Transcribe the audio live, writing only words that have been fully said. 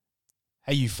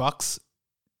Hey, you fucks.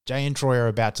 Jay and Troy are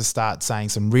about to start saying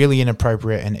some really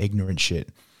inappropriate and ignorant shit.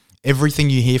 Everything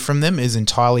you hear from them is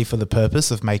entirely for the purpose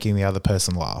of making the other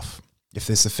person laugh. If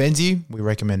this offends you, we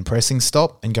recommend pressing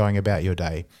stop and going about your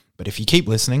day. But if you keep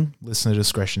listening, listener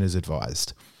discretion is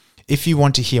advised. If you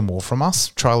want to hear more from us,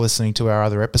 try listening to our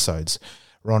other episodes.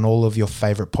 We're on all of your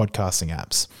favourite podcasting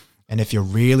apps. And if you're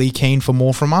really keen for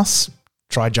more from us,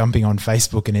 try jumping on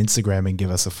Facebook and Instagram and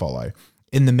give us a follow.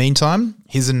 In the meantime,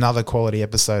 here's another quality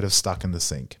episode of Stuck in the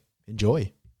Sink.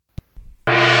 Enjoy.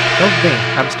 Don't me,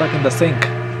 I'm stuck in the sink.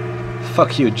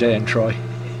 Fuck you, Jay and Troy.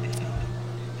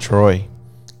 Troy,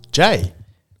 Jay.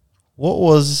 what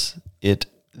was it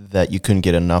that you couldn't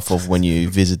get enough of when you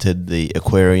visited the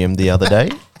aquarium the other day?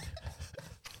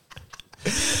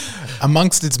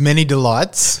 Amongst its many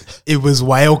delights, it was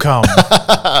whale cum.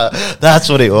 That's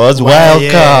what it was.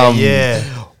 Welcome.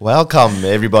 Yeah. Welcome,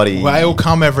 everybody. Whale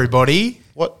cum, everybody.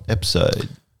 What episode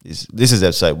is this? Is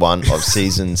episode 1 of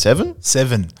season 7?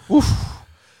 7.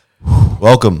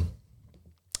 Welcome.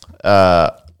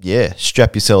 Yeah,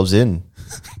 strap yourselves in.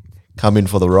 Come in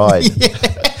for the ride.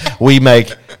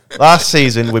 Last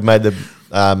season, we made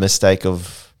the mistake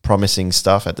of promising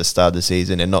stuff at the start of the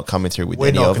season and not coming through with We're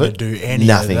any not of gonna it. do any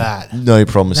Nothing. of that. No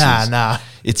promises. Nah.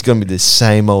 It's going to be the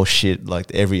same old shit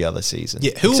like every other season.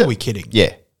 Yeah, who are we kidding?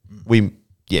 Yeah.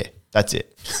 That's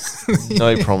it.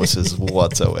 No promises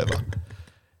whatsoever.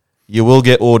 You will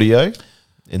get audio,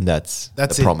 and that's the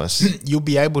it. promise. You'll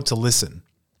be able to listen.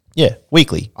 Yeah,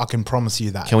 weekly. I can promise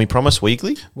you that. Can we promise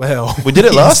weekly? Well, We did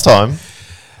it last time.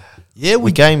 Yeah,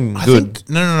 We came I good. think,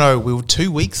 no. We were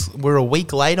 2 weeks. We're a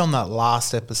week late on that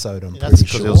last episode. I'm That's pretty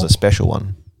because sure. it was a special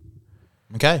one.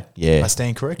 Okay. Yeah. I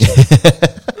stand corrected.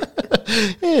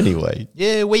 Anyway.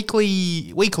 Yeah,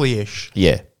 weekly-ish.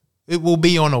 Yeah. It will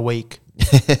be on a week.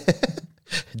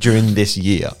 During this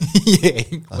year. Yeah.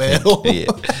 Well. Yeah.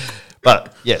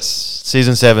 But yes,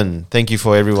 season 7. Thank you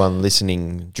for everyone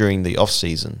listening during the off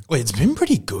season. Well, it's been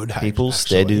pretty good. People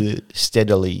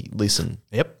steadily listen.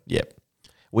 Yep. Yep.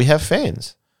 We have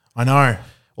fans I know.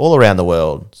 all around the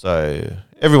world, so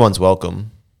everyone's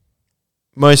welcome.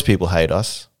 Most people hate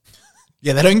us.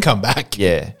 Yeah, they don't come back.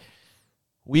 Yeah.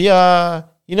 We are,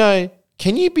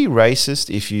 can you be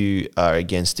racist if you are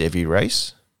against every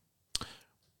race?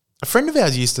 A friend of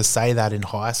ours used to say that in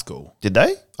high school. Did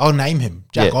they? I'll name him.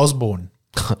 Jack Yeah. Osborne.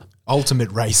 Ultimate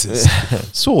racist.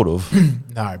 Sort of.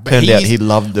 No, but Turned out he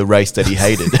loved the race that he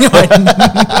hated.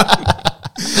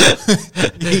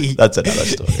 That's another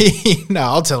story. No,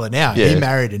 I'll tell it now. Yeah. He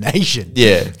married an Asian.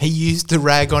 Yeah. He used to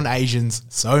rag on Asians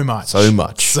so much. So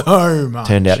much. So much.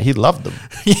 Turned out he loved them.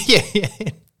 Yeah.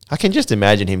 I can just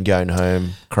imagine him going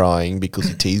home crying because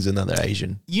he teased another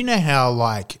Asian. You know how,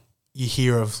 like, you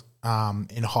hear of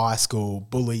in high school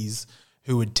bullies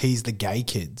who would tease the gay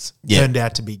kids turned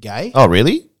out to be gay? Oh,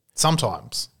 really?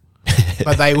 Sometimes.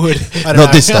 But they would. I don't Not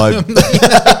know. this time.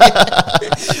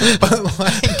 But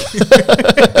like,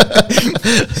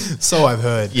 so I've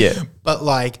heard. Yeah. But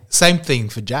like, same thing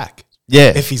for Jack.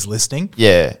 Yeah. If he's listening.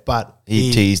 Yeah. But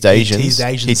He teased Asians.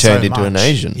 He turned into an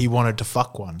Asian. He wanted to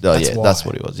fuck one. Oh, That's yeah, why. that's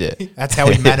what it was, yeah. That's how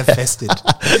he manifested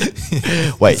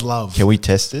Wait, his love. can we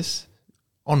test this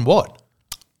On what?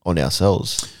 on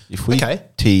ourselves? If we Okay.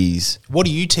 tease What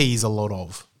do you tease a lot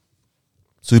of?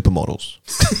 supermodels.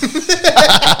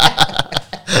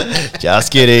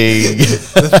 Just kidding.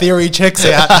 The theory checks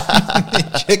out.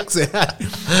 It checks out.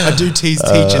 I do tease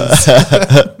teachers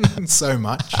so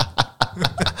much.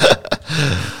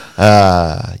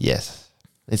 Yes.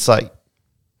 It's like,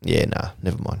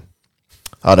 never mind.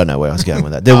 I don't know where I was going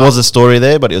with that. There was a story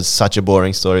there, but it was such a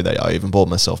boring story that I even bored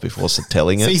myself before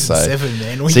telling it. Season 7,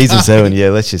 man. Season 7, yeah.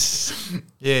 Let's just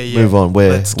move on.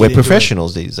 Let's get We're into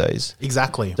professionals these days. it.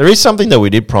 Exactly. There is something that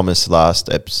we did promise last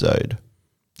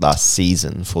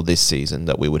season for this season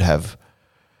that we would have.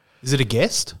 Is it a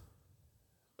guest?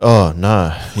 Oh,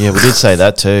 no. Yeah, we did say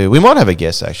that too. We might have a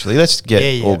guest, actually. Let's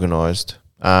get organised.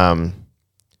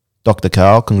 Dr.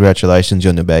 Carl, congratulations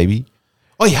on the baby.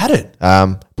 Oh, you had it.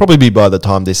 Probably be by the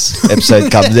time this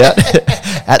episode comes out.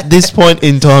 At this point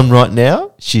in time right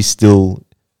now, she's still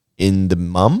in the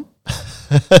mum.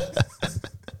 I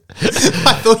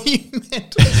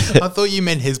thought you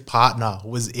meant his partner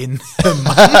was in her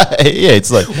mum. Yeah,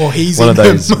 it's like Well, he's one of in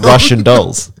her those mum. Russian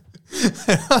dolls.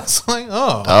 I was like,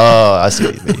 oh. Oh, I see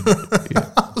what you mean.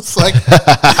 I was like,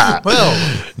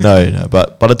 well. No,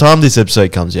 but by the time this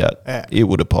episode comes out, Yeah. it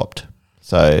would have popped.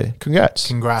 So, congrats.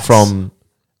 Congrats. From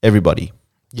everybody.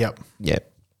 Yep. Yeah.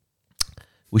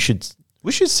 We should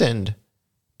send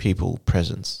people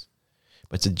presents.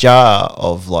 But it's a jar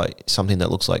of like something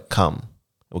that looks like cum.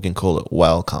 We can call it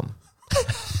whale cum.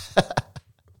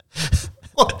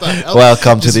 What the hell?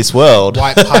 Welcome to this world.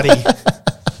 White putty.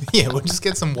 Yeah, we'll just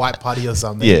get some white putty or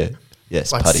something. Yeah.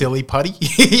 Yes, Like putty. silly putty.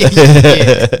 Yeah.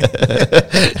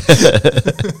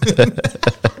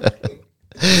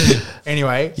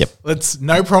 Anyway, Yep. let's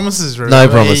no promises. No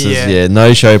remember? promises. Yeah.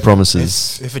 No show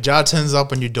promises. If a jar turns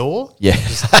up on your door, Yeah.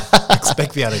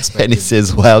 expect the unexpected. And it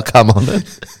says, welcome on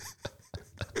it.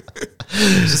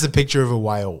 It's just a picture of a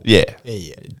whale. Yeah.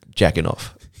 Yeah. Jacking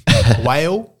off.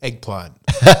 Whale, eggplant.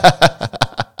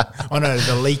 Oh no,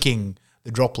 the leaking,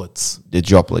 the droplets. The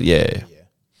droplet, yeah.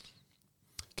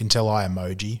 Can tell I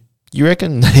emoji. You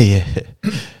reckon, yeah.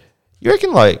 You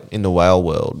reckon, like, in the whale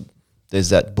world, there's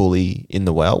that bully in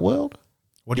the whale world?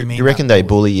 What do you mean? You reckon that they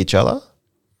bully each other?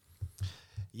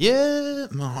 Yeah,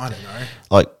 no, I don't know.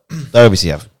 Like, they obviously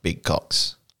have big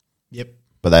cocks, Yep.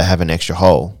 but they have an extra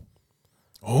hole.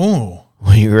 Oh,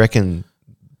 Well, you reckon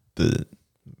it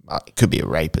could be a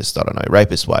rapist, I don't know,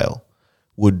 rapist whale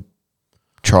would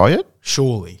try it?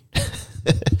 surely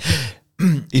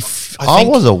If I I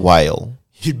think- was a whale,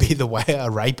 you'd be the way a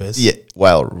rapist. yeah,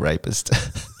 whale rapist,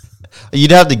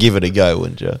 you'd have to give it a go,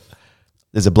 wouldn't you?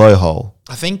 There's a blowhole.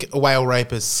 I think a whale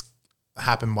rapists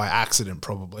happen by accident,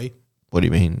 probably. What do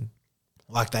you mean?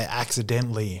 Like they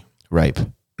accidentally, Rape.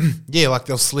 yeah, like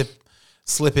they'll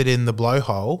slip it in the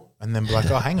blowhole and then be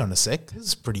like, oh, hang on a sec, this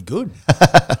is pretty good.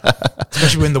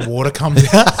 Especially when the water comes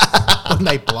out when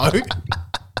they blow.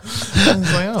 And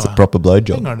it's like, oh, Proper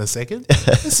blowjob. hang on a second,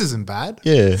 this isn't bad.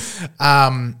 Yeah.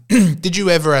 Did you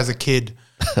ever, as a kid,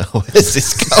 Where's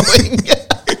this going?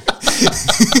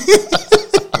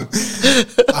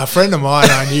 a friend of mine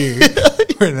I knew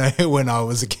when I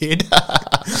was a kid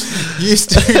used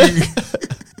to,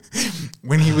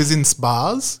 when he was in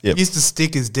spas, Yep. he used to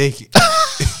stick his dick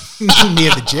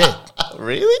near the jet.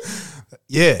 Really?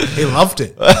 Yeah, he loved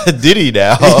it. Did he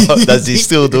now? Does he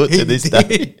still do it to this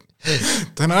day?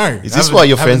 Don't know. Is this why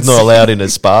your friend's not allowed in a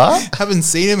spa? Haven't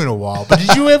seen him in a while. But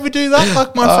did you ever do that,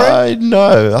 like my friend? I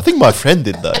know. I think my friend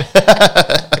did though.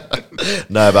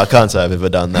 No, but I can't say I've ever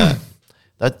done that.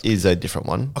 That is a different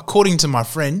one. According to my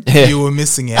friend, Yeah. you were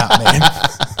missing out, man.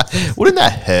 Wouldn't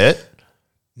that hurt?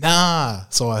 Nah,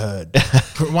 so I heard.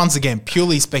 Once again,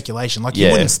 purely speculation. Like, you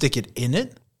Yeah. wouldn't stick it in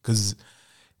it because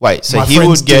Wait, so my he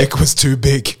friend's would get dick was too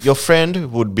big. your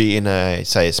friend would be in a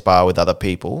spa with other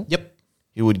people. Yep.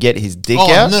 He would get his dick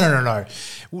Oh, out no.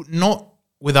 Not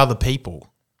with other people.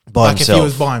 by like himself. if he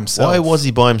was by himself. Why was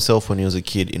he by himself when he was a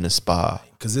kid in a spa?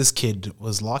 Because this kid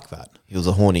was like that. He was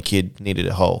a horny kid, needed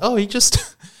a hole. Oh, he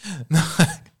just...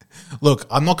 Look,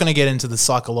 I'm not going to get into the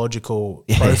psychological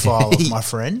profile of my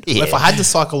friend. Yeah. If I had to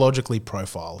psychologically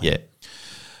profile him,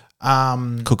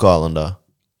 Yeah. Cook Islander.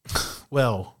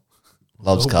 well...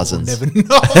 Loves we'll cousins. never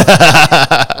know.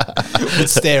 Would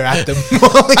stare at them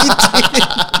while he did it.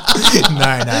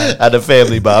 No. At a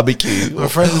family barbecue. My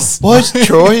friend's... Why is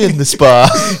Troy in the spa?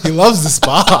 He loves the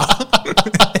spa.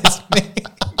 It's me.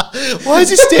 Why is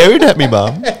he staring at me,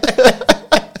 Mum?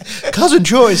 Cousin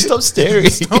Troy, stop staring.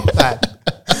 Stop that.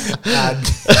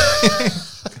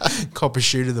 Cop a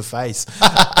shoe to the face.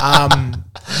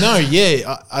 No,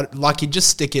 yeah. I, like, he'd just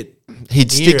stick it...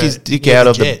 He'd stick his dick out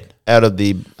of the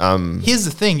Here's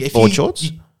the thing. If board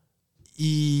shorts?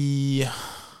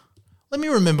 Let me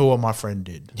remember what my friend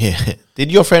did. Yeah.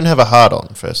 Did your friend have a hard on,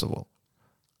 first of all?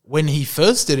 When he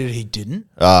first did it, he didn't.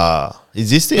 Is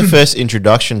this their first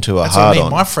introduction to a That's what hard I mean.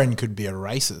 on? My friend could be a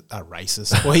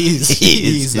racist. Well, he is.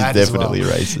 He's that as well. definitely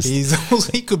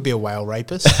racist. He could be a whale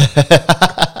rapist.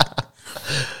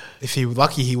 If he was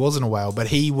lucky, he wasn't a whale, but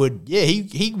he would. Yeah,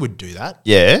 he would do that.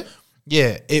 Yeah.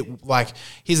 Yeah, it like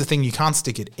here's the thing: you can't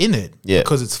stick it in it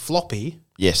because it's floppy.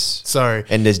 Yes. So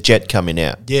And there's jet coming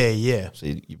out. yeah. So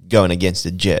you're going against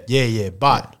the jet. Yeah.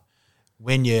 But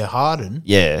when you're hardened,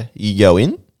 Yeah. You go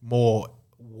in. more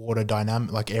water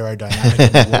dynamic, like aerodynamic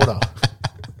in the water,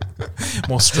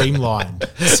 more streamlined.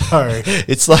 So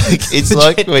It's like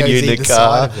jet when goes you're in a either car.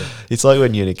 side of it. It's like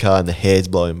when you're in a car and the hair's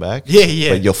blowing back.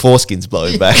 Yeah. But your foreskin's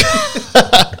blowing back.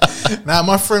 Now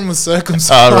my friend was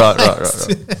circumcised.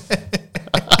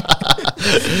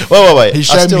 Oh, right. Wait. He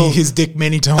showed me his dick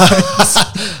many times.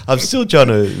 I'm still trying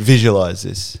to visualize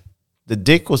this. The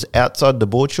dick was outside the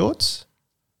board shorts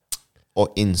or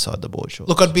inside the board shorts?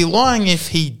 Look, I'd be lying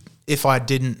if I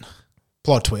didn't.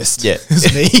 Plot twist. Yeah.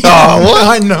 It's me. Oh, what?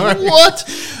 I know. What?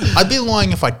 I'd be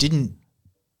lying if I didn't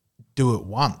do it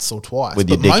once or twice. With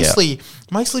your but dick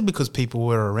mostly because people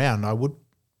were around, I would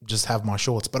just have my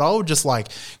shorts. But I would just like,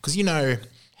 because you know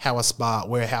how a spa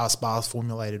is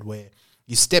formulated, where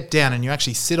you step down and you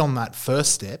actually sit on that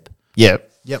first step. Yep.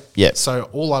 Yep. So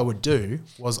all I would do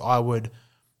was I would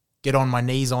get on my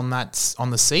knees on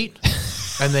the seat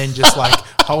and then just like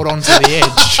hold on to the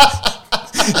edge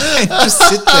and just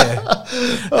sit there.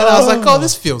 And I was like, oh,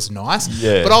 this feels nice.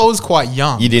 Yeah. But I was quite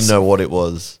young. You didn't know what it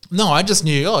was. No, I just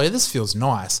knew, oh, yeah, this feels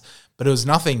nice. But it was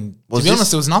nothing, to be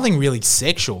honest, it was nothing really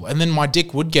sexual. And then my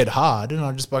dick would get hard and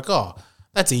I'd just be like, oh,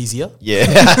 that's easier. Yeah.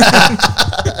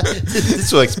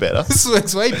 This works better. This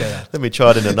works way better. Let me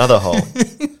try it in another hole.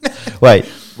 Wait,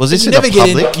 was this in a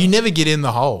public? You never get in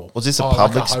the hole. Was this a like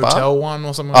public a spa? hotel one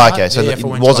or something Oh, like okay, that? so Yeah, it if I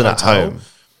went to wasn't a at hotel. home.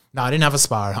 No, I didn't have a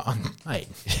spa at home. Hey,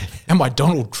 am I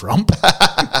Donald Trump?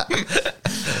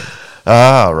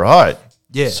 Ah, right.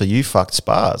 Yeah. So you fucked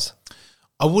spas.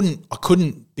 I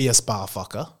couldn't be a spa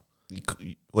fucker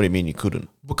What do you mean you couldn't?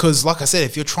 because, like I said,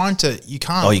 if you're trying to, you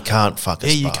can't. Oh, you can't fuck a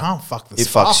Yeah, spa. you can't fuck the It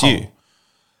spa fucks you. hole.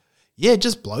 Yeah, it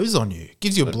just blows on you.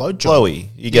 Gives you a blowjob. Blowy.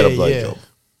 You get a Yeah, blowjob.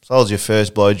 So that was your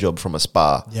first blowjob from a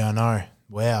spa. Yeah, I know.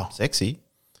 Wow. Sexy.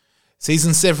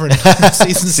 Season 7.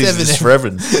 Season 7. Seasons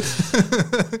Reverend. This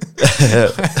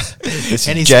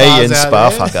Any is Jay spas and out Spa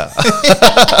there?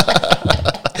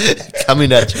 Fucker.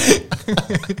 Coming at you.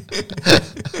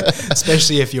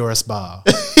 Especially if you're a spa.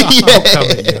 I'll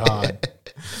come at you hard.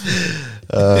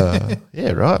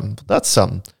 Yeah, right. That's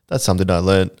something I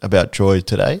learned about Troy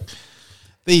today.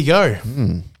 There you go.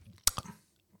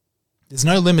 There's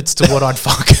no limits to what I'd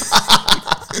fuck.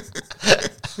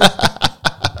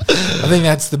 I think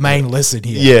that's the main lesson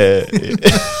here. Yeah.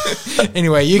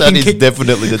 Anyway, you That can is kick.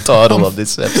 definitely the title of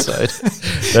this episode.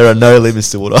 There are no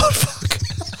limits to what I'd fuck.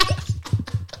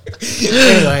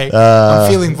 Anyway, I'm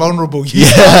feeling vulnerable. You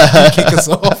kick us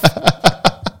off.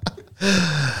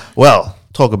 Well,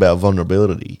 talk about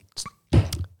vulnerability.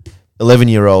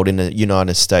 11-year-old in the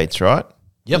United States, right?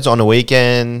 Yep. It's on a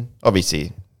weekend.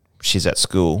 Obviously, she's at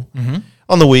school. Mm-hmm.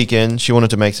 On the weekend, she wanted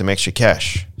to make some extra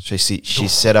cash. She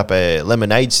set up a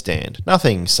lemonade stand.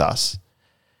 Nothing sus.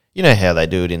 You know how they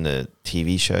do it in the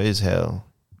TV shows, how,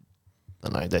 I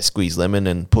don't know, they squeeze lemon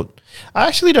and put... I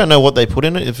actually don't know what they put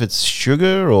in it, if it's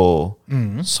sugar or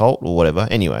salt or whatever.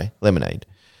 Anyway, lemonade.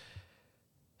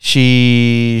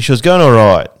 She was going all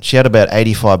right. She had about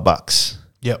 $85.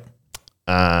 Yep.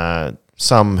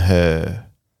 Some her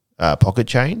pocket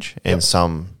change and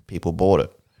some people bought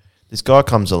it. This guy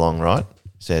comes along, right?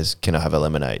 Says, can I have a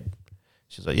lemonade?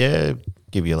 She's like, yeah,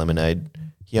 give you a lemonade.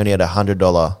 He only had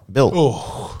 $100 bill.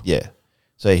 Oh, Yeah.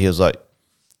 So he was like,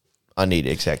 I need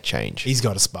exact change. he's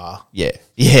got a spa. Yeah.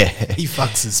 Yeah. He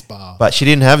fucks his spa. But she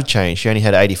didn't have change. She only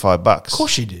had $85. Of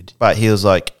course she did. But he was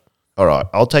like, all right,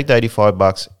 I'll take the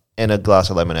 $85 and a glass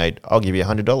of lemonade. I'll give you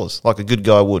 $100 like a good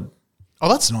guy would. Oh,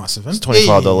 that's nice of him. It's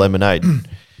 $25 lemonade.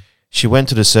 She went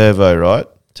to the servo, right,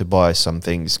 to buy some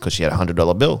things because she had a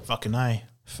 $100 bill. Fucking A.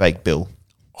 Fake bill.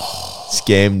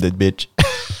 Scammed the bitch.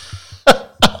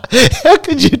 How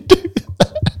could you do that?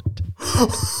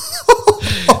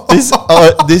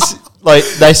 This, like,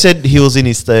 they said he was in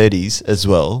his 30s as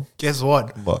well. Guess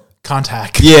what? What? Can't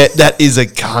hack. Yeah, that is a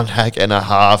cunt hack and a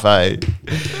half, eh?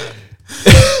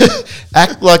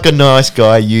 Act like a nice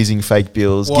guy using fake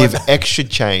bills, What? give extra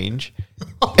change,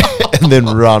 and then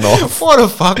run off. What a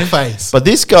fuck face. But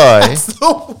this guy,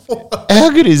 What? how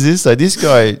good is this though? This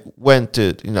guy went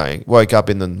to, woke up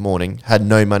in the morning, had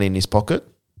no money in his pocket,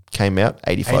 came out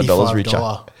 $85 richer.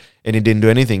 $85. And he didn't do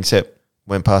anything except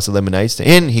went past the lemonade stand.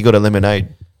 And he got a lemonade.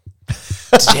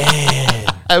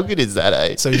 Damn. How good is that,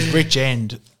 eh? So he's rich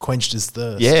and quenched his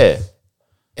thirst. Yeah.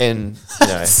 And,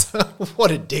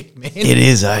 What a dick, man. it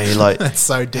is, eh? Like, That's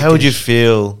so dickish. how would you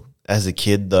feel as a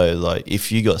kid, though? Like,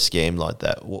 if you got scammed like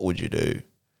that, what would you do?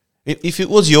 If it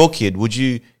was your kid, would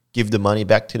you give the money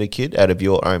back to the kid out of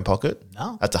your own pocket?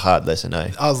 No. That's a hard lesson,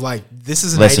 eh? I was like, this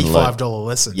is an Lesson $85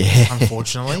 lesson. Yeah.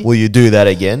 Unfortunately. Will you do that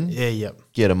again? Yeah, yep.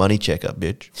 Get a money checkup,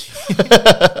 bitch.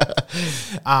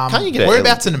 Can't you get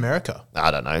Whereabouts in America?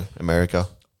 I don't know. America.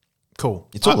 Cool.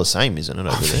 It's all the same, isn't it,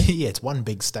 over there? Yeah, it's one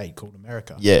big state called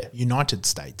America. Yeah. United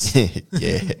States.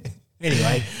 Yeah.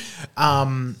 Anyway,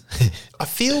 I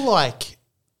feel like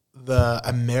the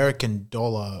American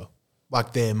dollar,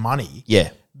 like their money, Yeah.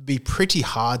 be pretty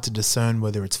hard to discern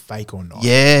whether it's fake or not.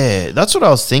 Yeah. That's what I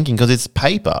was thinking because it's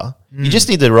paper. You just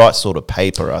need the right sort of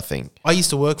paper, I think. I used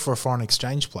to work for a foreign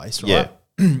exchange place, right?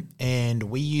 Yeah. And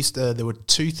we used to, there were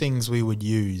two things we would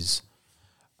use.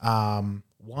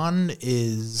 One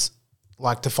is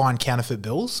like to find counterfeit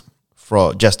bills.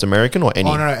 For just American or any?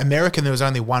 Oh, no, American, there was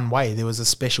only one way. There was a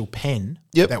special pen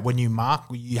Yep. that when you mark,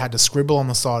 you had to scribble on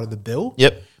the side of the bill.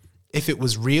 Yep. If it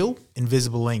was real,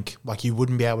 invisible ink, like you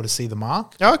wouldn't be able to see the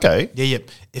mark. Okay. Yeah, yep.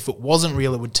 If it wasn't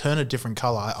real, it would turn a different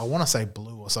color. I want to say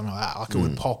blue or something like that. Like it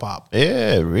would pop up.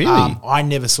 Yeah, really? I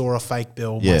never saw a fake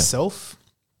bill Yeah. myself,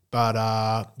 but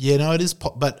yeah, no, it is.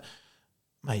 But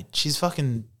Mate, she's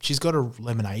got a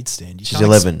lemonade stand. You She's can't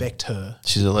 11. expect her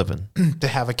She's 11. to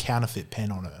have a counterfeit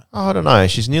pen on her. Oh, I don't know.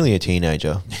 She's nearly a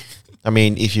teenager. I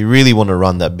mean, if you really want to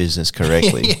run that business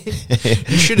correctly,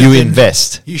 you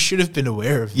invest. You should have been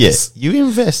aware of Yes, this. you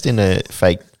invest in a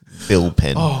fake bill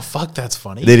pen. Oh, fuck, that's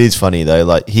funny. That is funny though.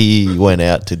 Like he went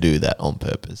out to do that on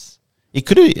purpose. He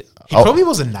could have. He probably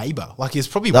was a neighbor. Like, he's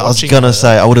probably I was watching gonna her.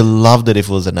 say I would have loved it if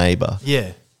it was a neighbor.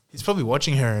 Yeah. He's probably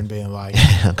watching her and being like,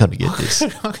 I'm gonna get this.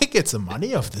 I could get some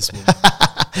money off this woman.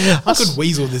 I could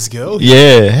weasel this girl.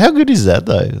 Yeah, how good is that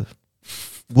though?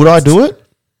 Would I do it?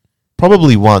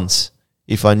 Probably once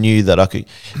if I knew that I could.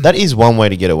 That is one way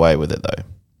to get away with it though.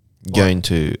 Going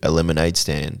to a lemonade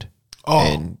stand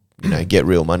and get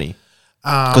real money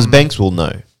because banks will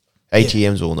know,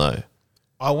 ATMs will know.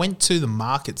 I went to the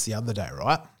markets the other day,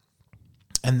 right?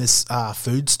 And this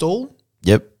food stall,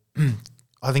 Yep.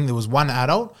 I think there was one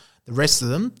adult, the rest of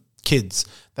them kids.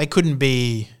 They couldn't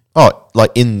be. Oh, like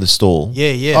in the stall.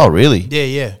 Yeah. Oh, really?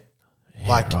 Yeah.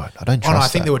 Like, right. I don't no, I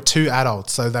trust think that. there were two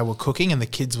adults, so they were cooking and the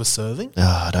kids were serving.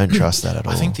 I don't trust that at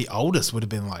all. I think the oldest would have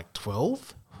been like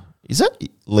 12, Is that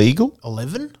legal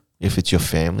 11. if it's your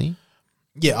family?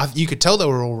 Yeah, you could tell they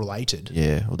were all related.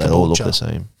 Yeah, well, they all look Kabocha. the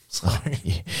same. So,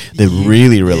 Yeah. They're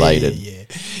really related. Yeah.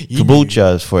 You knew.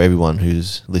 Kabocha, for everyone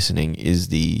who's listening, is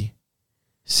the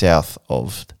south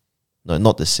of, no,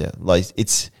 not the south. Like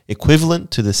it's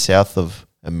equivalent to the south of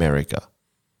America.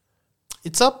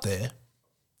 It's up there.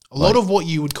 A lot of what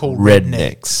you would call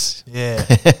Rednecks. Yeah.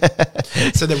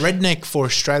 So the redneck for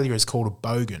Australia is called a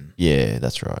bogan. Yeah,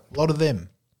 that's right. A lot of them.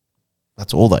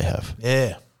 That's all they have.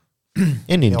 Yeah.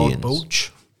 And The old Indians.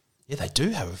 bulch. Yeah, they do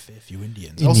have a fair few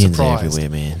Indians. I was Indians are surprised. everywhere,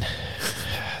 man.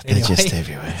 They're Anyway, just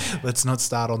everywhere. Let's not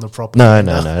start on the proper. No.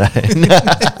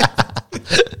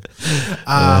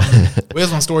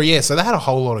 Where's my story? Yeah, so they had a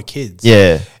whole lot of kids.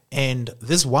 Yeah. And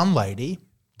this one lady,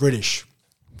 British,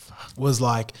 was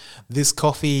like, this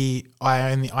coffee,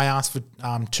 I asked for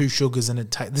 2 sugars and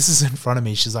this is in front of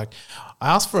me. She's like, I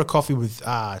asked for a coffee with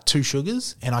 2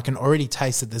 sugars and I can already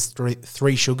taste that there's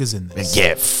three sugars in this.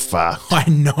 Get fucked. I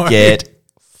know. Get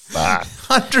fucked.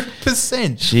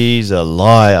 100%. She's a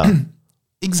liar.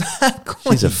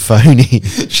 Exactly. She's a phony.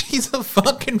 She's a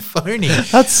fucking phony.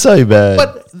 That's so bad.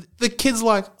 But the kid's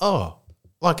like, oh.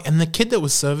 Like, and the kid that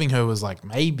was serving her was like,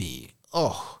 maybe.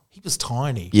 Oh, he was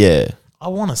tiny. Yeah. I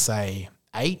want to say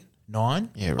 8, 9.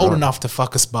 Yeah, Old right. enough to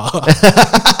fuck a spa.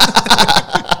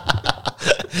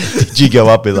 Did you go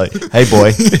up and like, hey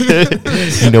boy,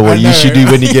 you know what you should do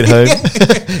when you get home?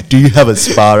 Do you have a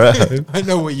spa at home? I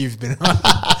know what you've been on.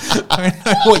 I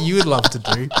know what you would love to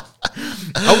do.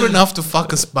 Old enough to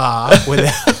fuck a spa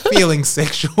without feeling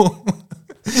sexual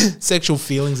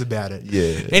feelings about it.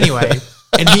 Yeah. Anyway,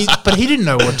 but he didn't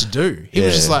know what to do. He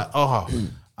was just Yeah.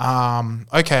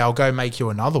 like, okay, I'll go make you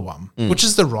another one, which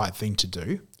is the right thing to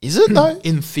do Is it though?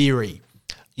 in theory.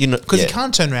 You know, Because yeah. you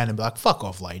can't turn around and be like, fuck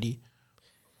off, lady.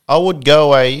 I would go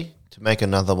away to make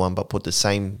another one, but put the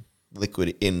same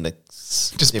liquid in the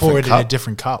Just pour it in a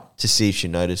different cup. to see if she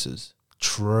notices.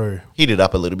 True. Heat it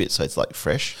up a little bit so it's like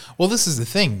fresh. Well, this is the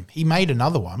thing. He made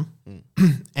another one,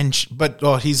 and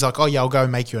he's like, "Oh yeah, I'll go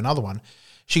make you another one."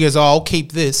 She goes, "Oh, I'll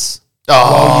keep this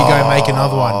while you go make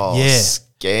another one." Yeah.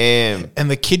 Scam. And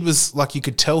the kid was like, you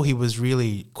could tell he was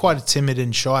really quite timid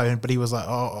and shy, but he was like,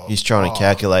 "Oh." He's trying to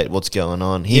calculate what's going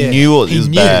on. He Yeah, knew it he was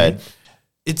knew. bad.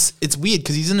 It's weird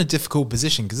because he's in a difficult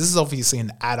position because this is obviously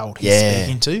an adult he's Yeah.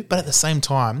 speaking to, but at the same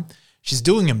time, she's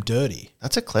doing him dirty.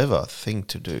 That's a clever thing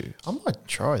to do. I might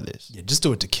try this. Yeah, just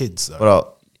do it to kids though.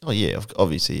 But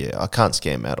obviously, yeah. I can't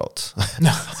scam adults.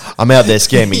 I'm out there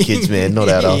scamming kids, man, not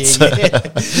adults.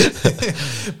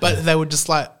 Yeah. But they were just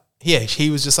like, yeah, he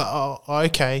was just like, oh,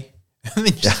 okay. And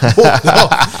then just walked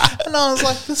off. And I was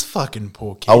like, this fucking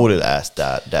poor kid. I would have asked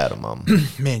dad or mum.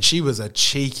 Man, she was a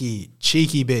cheeky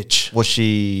bitch. Was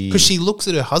she? Because she looks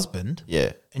at her husband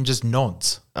Yeah. and just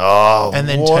nods Oh, and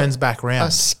then what turns back a around.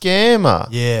 scammer.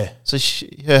 Yeah. So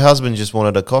her husband just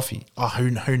wanted a coffee. Oh,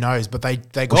 who knows? But they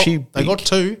got Was she they got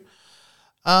big?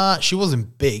 2. She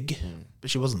wasn't big, but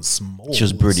she wasn't small. She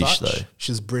was as British, such. though.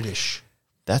 She was British.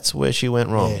 That's where she went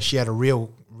wrong. Yeah, she had a real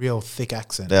thick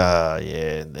accent.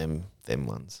 Yeah, them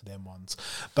ones. Them ones.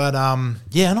 But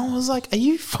yeah, and I was like, are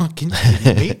you fucking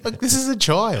kidding me? Like, this is a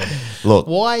child. Look,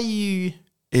 Why are you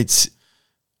it's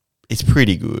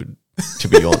pretty good, to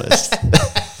be honest.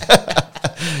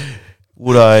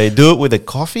 Would I do it with a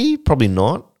coffee? Probably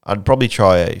not. I'd probably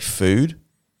try a food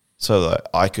so that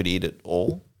I could eat it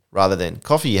all rather than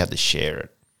coffee. You have to share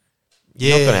it.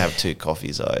 You're not going to have 2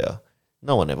 coffees, are you?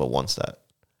 No one ever wants that.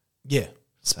 Yeah.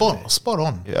 Spot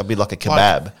on. I'd be like a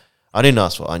kebab. I didn't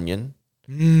ask for onion.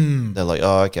 They're like,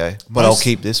 oh, okay, but I'll Most-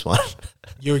 keep this one.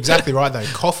 You're exactly right, though.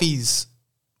 Coffees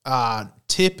are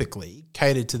typically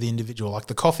catered to the individual. Like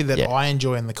the coffee that Yeah. I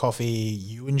enjoy and the coffee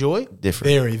you enjoy,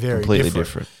 Different. very, very Completely different.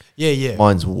 different. Yeah, yeah.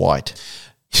 Mine's white.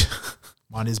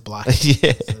 Mine is black.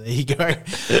 Yeah. So there you go.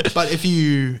 But if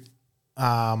you,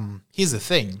 here's the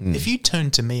thing: if you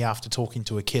turned to me after talking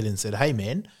to a kid and said, "Hey,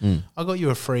 man, I got you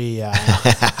a free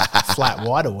flat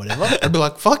white or whatever," I'd be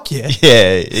like, "Fuck yeah."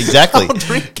 Yeah, exactly. I'll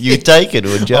drink You it. take it,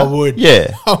 would you? I would.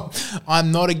 Yeah.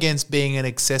 I'm not against being an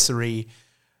accessory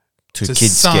To to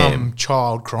kids some scam.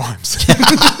 child crimes.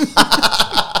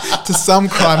 To some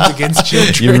crimes against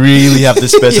children. You really have to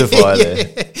specify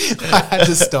there. I had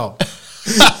to stop.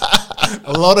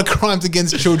 A lot of crimes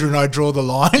against children, I draw the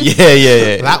line.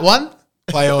 Yeah. That one,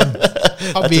 play on.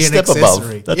 I'll be an Step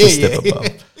accessory. above. That's a step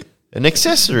above. An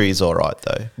accessory is all right,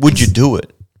 though. Would you do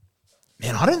it?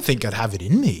 Man, I don't think I'd have it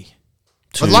in me.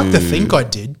 I'd like to think I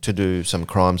did. To do some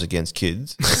crimes against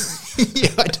kids. Yeah,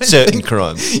 I don't Certain think.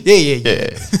 crimes.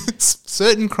 Yeah.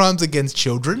 Certain crimes against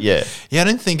children. Yeah. Yeah, I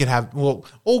don't think it have. Well,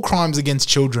 all crimes against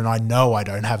children, I know I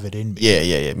don't have it in me.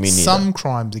 Yeah. Me neither. Some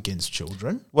crimes against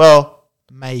children, Well,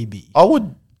 maybe. I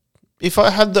would, if I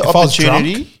had the If I was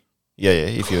opportunity. drunk? Yeah.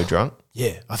 If you were drunk.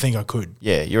 Yeah, I think I could.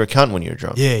 Yeah, you're a cunt when you're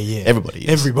drunk. Yeah. Everybody is.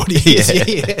 Everybody is. Yeah.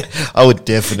 Yeah. I would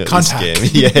definitely Contact. scam.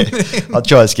 Yeah. I'll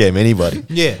try to scam anybody.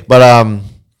 Yeah. But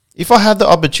if I had the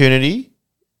opportunity,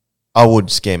 I would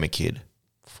scam a kid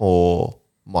for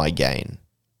my gain.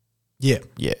 Yeah.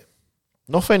 Yeah.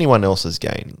 Not for anyone else's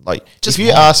gain. Like, Just if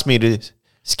you mine. ask me to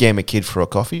scam a kid for a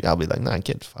coffee, I'll be like, nah,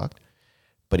 get fucked.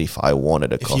 But if I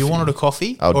wanted a If coffee. you wanted a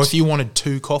coffee, I would or if you wanted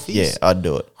 2 coffees, yeah, I'd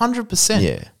do it. 100%.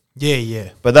 Yeah. Yeah.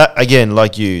 But that, again,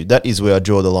 like you, that is where I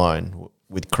draw the line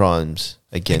with crimes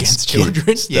against Children.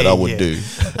 kids that I would do.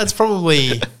 That's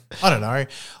probably, I don't know,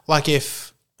 like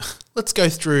if, let's go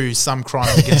through some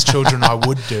crimes against children I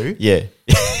would do. Yeah.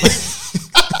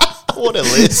 What a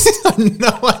list.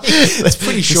 No, it's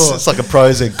pretty short. It's like a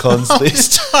pros and cons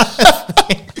list.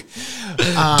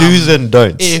 Do's and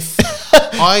don'ts. If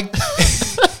I,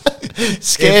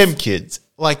 Scam kids.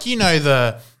 like, you know,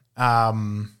 those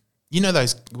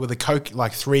with the Coke,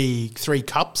 like three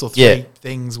cups or 3 Yeah.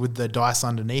 things with the dice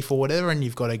underneath or whatever, and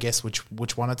you've got to guess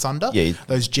which one it's under. Yeah.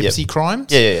 Those gypsy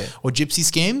crimes. Yeah. Or gypsy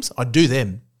scams. I'd do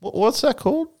them. What's that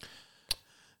called?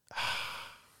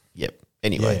 Yep.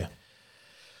 Anyway. Yeah.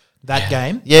 That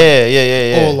game.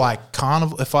 Yeah. Or like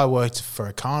carnival. If I worked for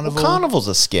a carnival. Carnivals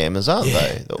are scammers, aren't Yeah.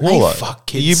 they? They like- fuck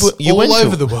kids all went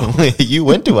over the world. You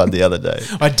went to one the other day.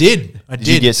 I did. Did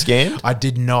you get scammed? I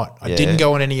did not. I Yeah. didn't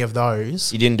go on any of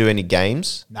those. You didn't do any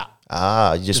games?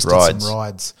 Nah. You just Did rides. some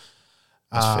rides.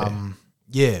 That's fair.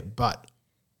 Yeah, but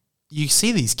you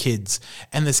see these kids,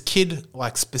 and this kid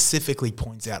like specifically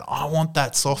points out, "I want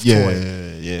that soft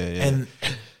toy," yeah. and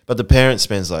But the parent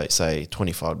spends like, say,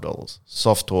 $25.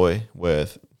 Soft toy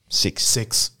worth $6.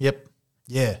 6. Yep.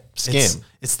 Yeah. Scam.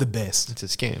 It's the best. It's a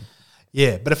scam.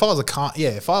 Yeah, but if I was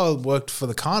if I worked for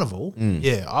the carnival,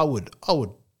 yeah, I would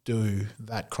do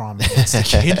that crime against the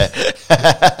kid.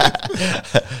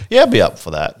 Yeah, I'd be up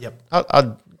for that. Yep.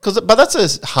 But that's a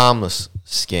harmless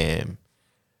scam.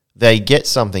 They get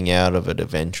something out of it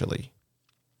eventually,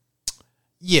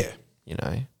 Yeah. you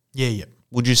know. Yeah.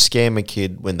 Would you scam a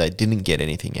kid when they didn't get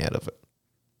anything out of it?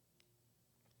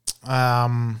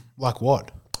 Like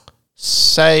what?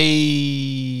 Say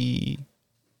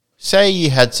you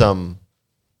had some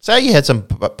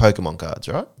Pokemon cards,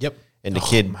 right? Yep. And the Oh,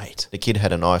 kid mate.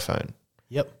 had an iPhone.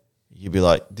 Yep. You'd be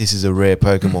like, this is a rare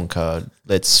Pokemon card.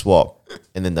 Let's swap.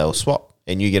 And then they'll swap.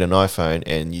 And you get an iPhone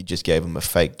and you just gave them a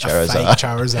fake Charizard. A fake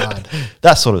Charizard.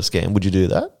 That sort of scam. Would you do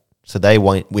that? So they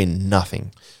won't win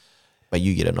nothing, but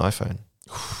you get an iPhone.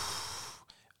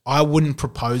 I wouldn't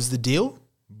propose the deal,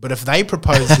 but if they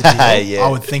proposed the deal, Yeah. I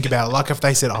would think about it. Like if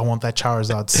they said, "I want that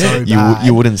Charizard so bad,"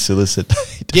 You wouldn't solicit.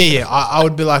 yeah. I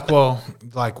would be like, "Well,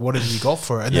 like, what have you got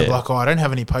for it?" And they'd be Yeah. like, "Oh, I don't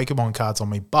have any Pokemon cards on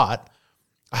me, but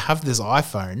I have this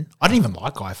iPhone." I don't even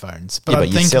like iPhones, but Yeah, but I'd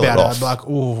you'd think sell it about it. off. I'd be like,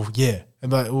 "Oh, yeah." I'd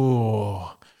be like,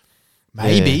 "Oh,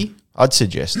 maybe." Yeah. I'd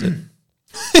suggest it.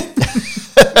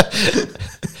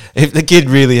 If the kid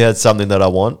really had something that I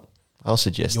want, I'll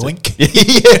suggest Yoink.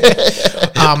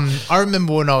 it. I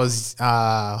remember when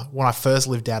I first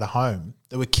lived out of home,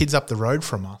 there were kids up the road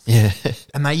from us, Yeah.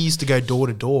 and they used to go door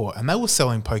to door, and they were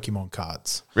selling Pokemon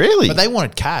cards. Really? But they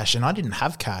wanted cash, and I didn't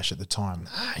have cash at the time.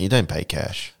 You don't pay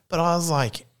cash. But I was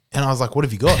like, "What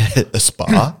have you got?" A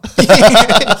spa?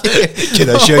 Can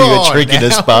I show you a trick in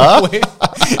a spa?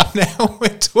 Now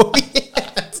we're talking.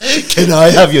 Can I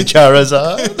have your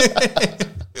Charizard?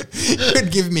 You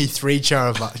could give me 3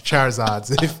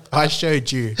 Charizards if I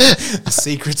showed you the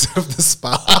secrets of the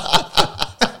spa.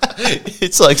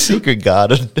 It's like Secret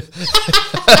Garden.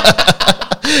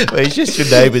 Where it's just your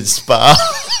neighbour's spa.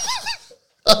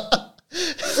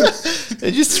 They're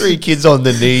just three kids on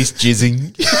their knees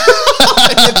jizzing.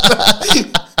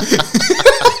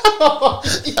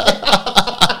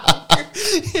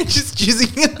 Just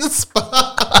jizzing in the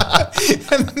spa.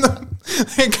 And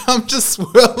they come just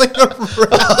swirling around.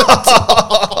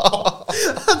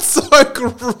 That's so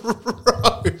gross.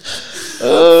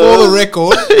 For the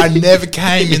record, I never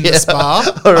came in the spa.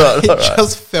 All right. It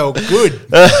just felt good.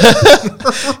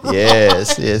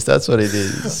 Yes, that's what it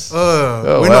is.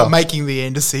 We're wow. not making the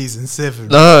end of season 7.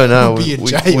 No, We'll be in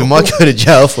jail. we might go to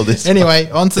jail for this. Anyway,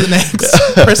 on to the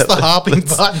next. Press the harping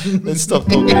button. Let's stop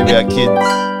talking about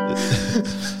kids.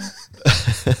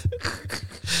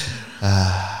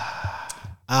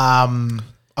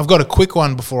 I've got a quick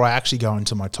one before I actually go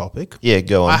into my topic. Yeah,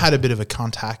 go on. I had a bit of a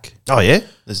cunt hack Oh, yeah?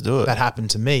 Let's do it. that happened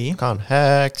to me. Can't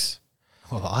hacks.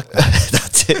 Well, I like that.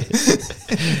 That's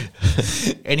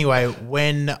it. Anyway,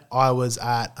 when I was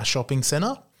at a shopping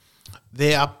centre,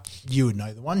 they're up, you would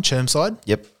know the one, Chermside.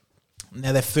 Yep.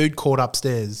 Now, their food court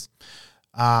upstairs.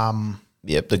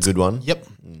 Yep, the good one. Yep.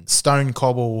 Stone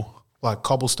cobble, like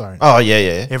cobblestone Oh,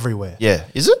 yeah. everywhere. Yeah.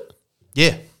 Is it?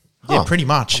 Yeah. Yeah, Huh. pretty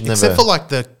much. I've never- Except for like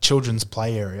the children's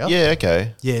play area. Yeah,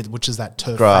 okay. Yeah, which is that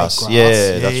turf Grass. grass.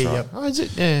 Yeah, that's yeah, right. yep. Oh, is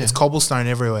it? Yeah. It's cobblestone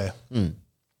everywhere.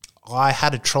 I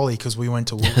had a trolley because we went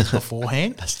to Woolies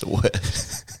beforehand. That's the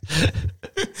worst.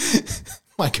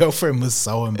 My girlfriend was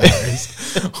so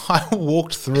embarrassed. I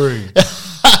walked through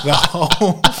the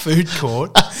whole food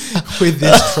court with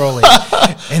this trolley,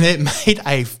 and it made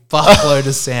a fuckload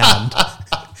of sound.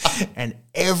 And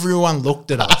everyone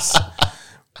looked at us.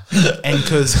 And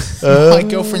because my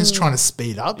girlfriend's trying to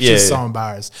speed up, she's so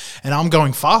embarrassed. And I'm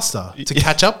going faster to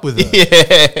catch up with her.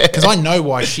 Because I know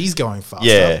why she's going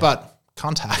faster, but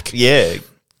contact. Yeah.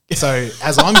 So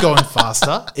as I'm going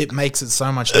faster, it makes it so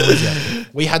much noisier.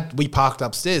 We parked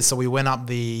upstairs, so we went up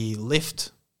the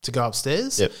lift to go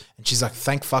upstairs. Yep. And she's like,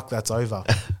 thank fuck that's over.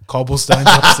 Cobblestones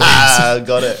upstairs.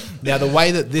 Got it. Now, the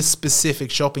way that this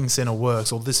specific shopping centre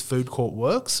works, or this food court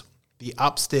works, the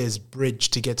upstairs bridge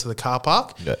to get to the car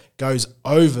park goes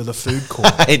over the food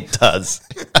court. It does.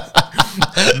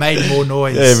 Made more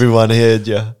noise. Everyone heard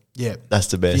you. Yeah. That's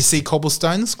the best. You see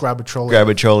cobblestones, grab a trolley. Grab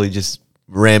a trolley, just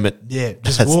ram it. Yeah,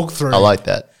 just walk through. I like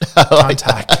that. I like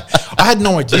Contact. I had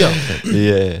no idea.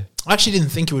 Yeah. I actually didn't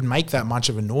think it would make that much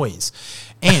of a noise.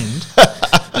 And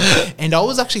and I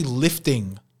was actually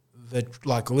lifting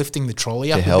the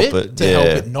trolley up a help bit it, to yeah. help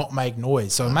it not make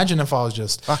noise. So imagine if I was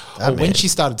just that, when man. she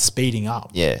started speeding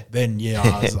up, then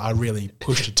I really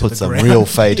pushed it to Put the some ground. real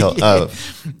weight on, Yeah.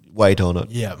 weight on it.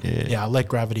 Yeah, I let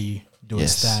gravity do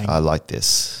its Yes, thing. I like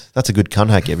this. That's a good cunt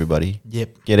hack, everybody.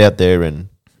 Yep. Get out there and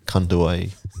cunt away.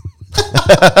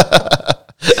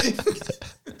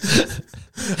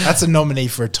 That's a nominee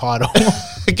for a title.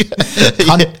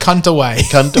 Cunt away.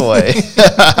 Cunt away.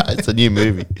 It's a new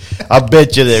movie. I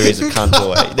bet you there is a cunt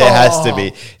away. There has to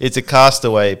be. It's a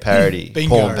Castaway parody,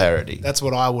 Bingo. porn parody. That's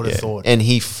what I would have thought. And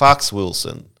he fucks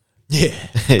Wilson. Yeah,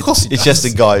 of course It's just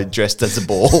a guy dressed as a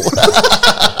ball.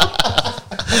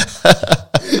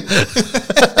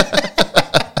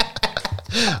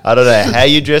 I don't know how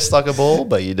you dress like a ball,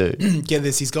 but you do. Get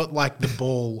this, he's got like the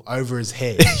ball over his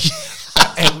head,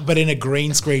 but in a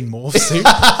green screen morph suit.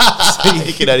 So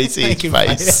You can only see his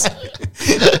face.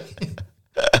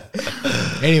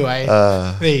 Anyway,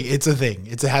 it's a thing.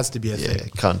 It has to be a Yeah, thing.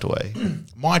 cunt away.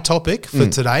 My topic for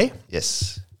today,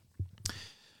 Yes.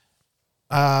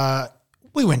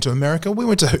 we went to America. We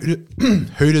went to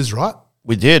Hooters, right?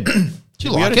 We did. Did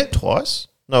you we like go it? twice?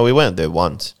 No, we went there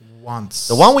once. Once.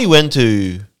 The one we went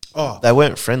to, Oh. they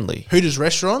weren't friendly. Hooters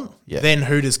restaurant, Yeah. then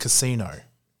Hooters casino.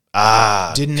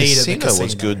 Didn't eat at the was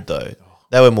casino. good though.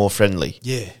 They were more friendly.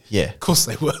 Yeah. Yeah. Of course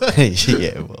they were.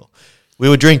 Yeah, well, we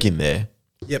were drinking there.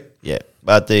 Yep. Yeah,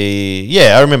 but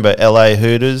I remember LA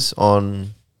Hooters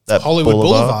on that Hollywood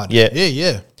Boulevard. Yeah,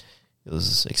 Yeah. it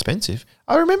was expensive.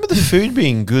 I remember the food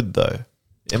being good though.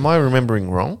 Am I remembering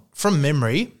wrong? From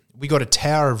memory, we got a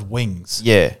tower of wings.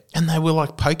 Yeah, And they were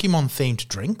like Pokemon themed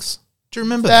drinks. Do you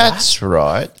remember that's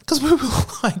right. Because we were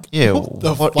like, Yeah,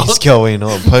 what what is going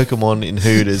on? Pokemon in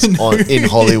Hooters in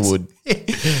Hollywood.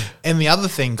 And the other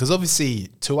thing, because obviously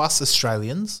to us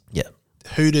Australians, Yeah,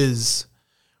 Hooters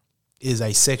is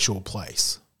a sexual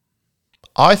place.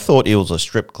 I thought it was a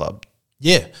strip club.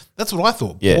 Yeah, that's what I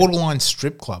thought. Yeah. Borderline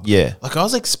strip club. Yeah. Like I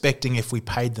was expecting if we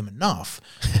paid them enough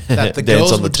that the Dance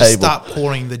girls on the would just table. start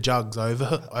pouring the jugs over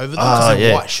them because they're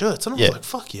yeah. white shirts. And I was Yeah. like,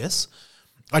 fuck yes.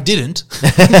 I didn't.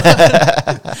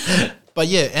 But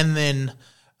yeah, and then,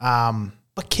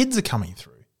 but kids are coming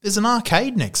through. There's an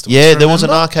arcade next to us. Yeah, there was an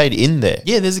remember? arcade in there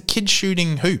Yeah, there's a kid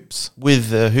shooting hoops. with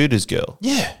the Hooters girl.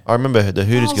 Yeah. I remember the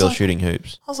Hooters was girl like- shooting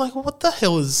hoops. I was like, what the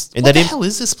hell is And what they the didn't- hell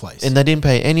is this place? And they didn't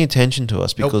pay any attention to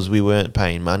us because we weren't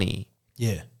paying money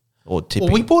yeah. or tipping.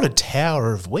 Well, we bought a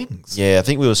tower of wings. Yeah, I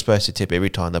think we were supposed to tip every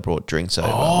time they brought drinks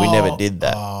over. We never did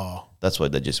that. Oh. That's why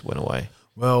they just went away.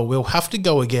 Well, we'll have to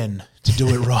go again to do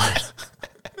it right.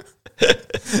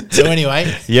 So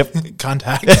anyway, Yep.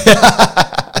 contact.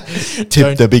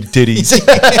 Tip the big titties.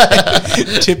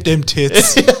 Tip them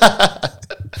tits.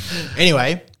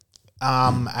 Anyway,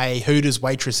 a Hooters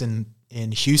waitress in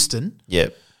Houston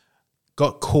Yep.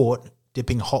 got caught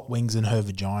dipping hot wings in her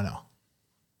vagina.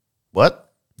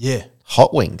 What? Yeah.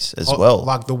 Hot wings as Hot- well.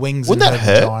 Like the wings Wouldn't in her that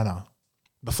hurt? vagina.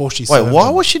 Before she Wait, served why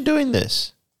them. was she doing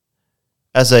this?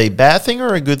 As a bad thing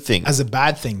or a good thing? As a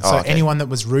bad thing. So Oh, okay. anyone that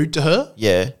was rude to her,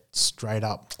 Yeah. straight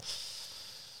up.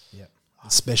 Yep.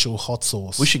 Special hot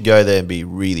sauce. We should go there and be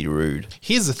really rude.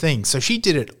 Here's the thing. So she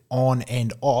did it on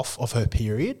and off of her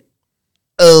period.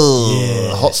 Oh,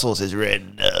 Yeah. hot sauce is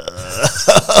red.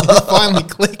 It finally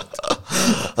clicked.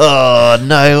 Oh,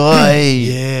 no way.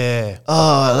 Yeah.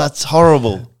 Oh, that's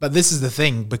horrible. But this is the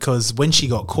thing, because when she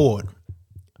got caught,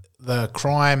 the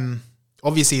crime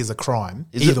obviously is a crime.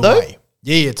 Is it either though? way.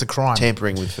 Yeah, it's a crime.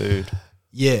 Tampering with food.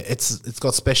 Yeah, it's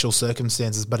got special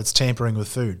circumstances, but it's tampering with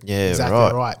food. Yeah, exactly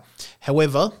right. right.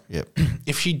 However, Yep.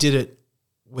 if she did it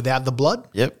without the blood,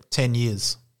 Yep. 10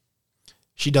 years.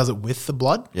 She does it with the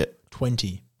blood, Yep.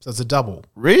 20. So it's a double.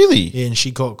 Really? Yeah, and she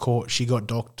got caught. She got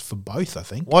docked for both, I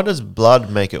think. Why does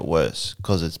blood make it worse?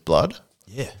 Because it's blood?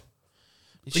 Yeah,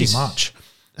 pretty She's- much.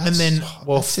 And then,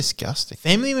 well, that's disgusting.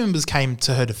 family members came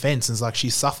to her defense and it's like she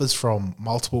suffers from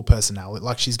multiple personality,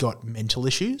 like she's got mental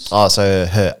issues. Oh, so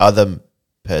her other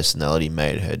personality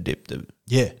made her dip the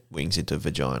Yeah, wings into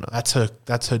vagina. that's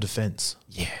her defense.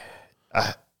 Yeah.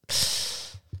 I've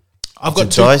It's got a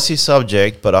two. dicey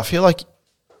subject, but I feel like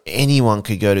anyone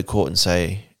could go to court and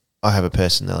say, I have a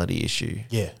personality issue.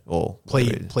 Yeah, Or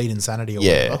whatever it is. plead insanity or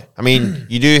Yeah. whatever. I mean,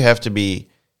 you do have to be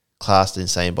classed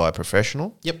insane by a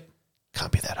professional. Yep,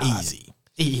 Can't be that hard. easy.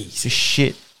 Just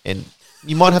shit. And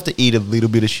you might have to eat a little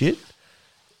bit of shit.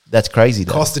 That's crazy,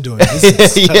 though. Cost of doing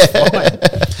business. That's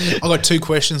fine. I got two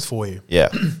questions for you. Yeah.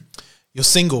 You're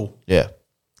single. Yeah.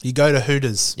 You go to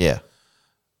Hooters. Yeah.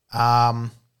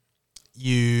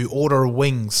 You order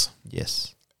wings.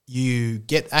 Yes. You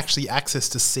get actually access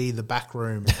to see the back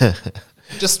room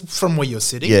just from where you're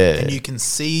sitting. Yeah. And you can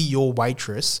see your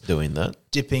waitress Doing that.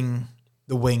 dipping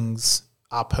the wings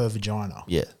up her vagina.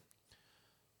 Yeah.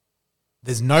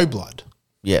 There's no blood.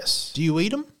 Yes. Do you eat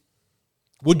them?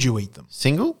 Would you eat them?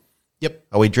 Single? Yep.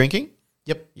 Are we drinking?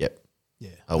 Yep. Yep. Yeah.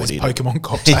 I would Those eat 'em. Pokemon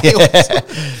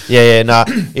cocktails. Yeah, nah.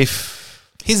 If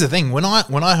Here's the thing. When I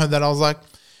heard that, I was like,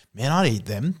 man, I'd eat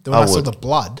them. Then I when I saw would. the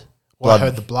blood, Blood. I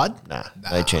heard the blood.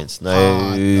 no chance.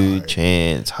 No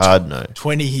chance. Hard no.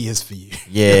 20 years for you.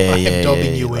 Yeah, I am yeah. dobbing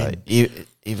yeah, you like, in.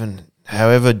 even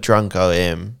however drunk I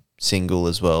am, single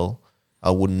as well, I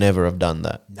would never have done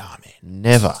that. Nah, man.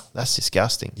 Never. That's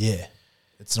disgusting. Yeah.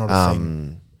 It's not a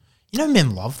thing. You know,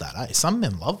 men love that, eh? Some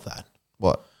men love that.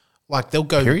 What? Like, they'll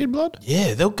go... Period blood?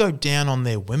 Yeah, they'll go down on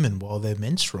their women while they're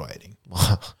menstruating.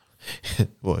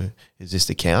 What, is this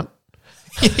the count?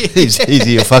 is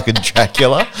he a fucking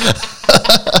Dracula?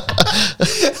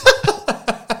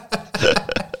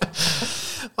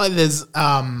 Like, there's...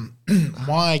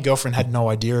 my girlfriend had no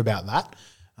idea about that.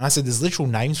 And I said, there's literal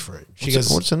names for it. She goes,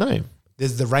 What's the name?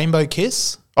 there's the rainbow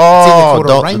kiss. Oh, It's either called a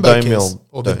the rainbow Domio- kiss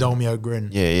or the Domio grin.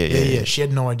 Yeah. She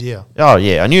had no idea. Oh,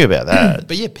 yeah, I knew about that.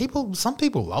 But yeah, some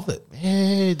people love it.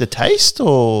 Yeah, the taste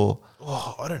or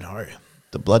Oh, I don't know.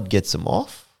 the blood gets them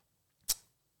off?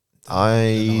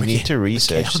 I need to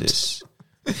research count. this.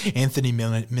 Anthony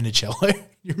Minicello.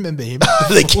 You remember him?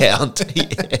 The count.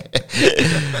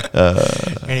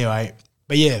 Anyway,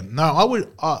 but yeah, no, I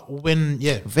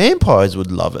would, Vampires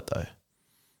would love it though.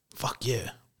 fuck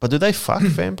yeah. But do they fuck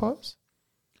vampires?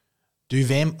 What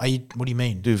do you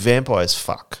mean? Do vampires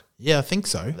fuck? Yeah, I think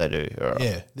so. They do. All right.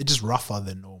 Yeah, they're just rougher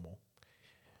than normal.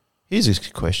 Here's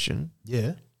a question.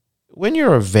 Yeah. When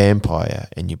you're a vampire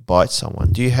and you bite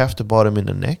someone, do you have to bite them in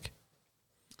the neck?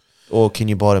 Or can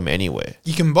you bite them anywhere?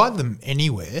 You can bite them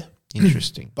anywhere,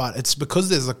 Interesting. but it's because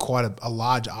there's quite a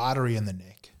large artery in the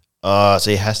neck. So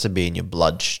it has to be in your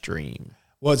bloodstream.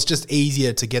 Well, it's just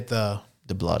easier to get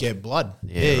blood. Yeah, Yeah,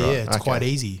 right. it's Okay. quite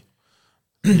easy.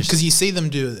 Because you see them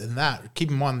do it in that.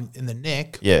 Keep in mind in the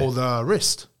neck Yeah. or the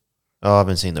wrist. Oh, I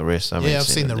haven't seen the wrist. Yeah, I've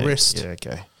seen the neck. wrist. Yeah,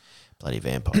 okay. Bloody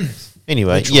vampires.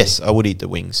 Anyway, Literally. yes, I would eat the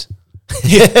wings.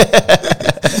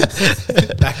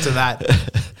 Back to that.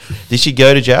 Did she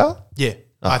go to jail? Yeah.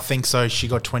 I think so. She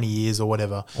got 20 years or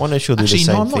whatever. I wonder if she'll do Actually, the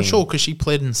same no, I'm thing. not sure because she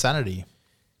pled insanity.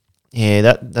 Yeah,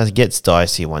 that gets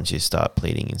dicey once you start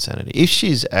pleading insanity. If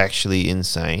she's actually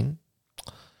insane,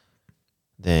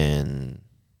 then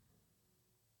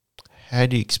how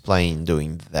do you explain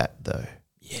doing that though?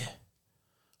 Yeah.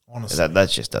 Honestly. That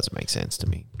just doesn't make sense to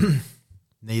me.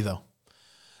 Neither.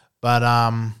 But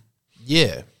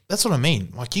yeah, that's what I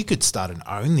mean. Like you could start an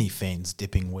OnlyFans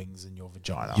dipping wings in your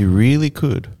vagina. You really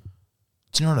could.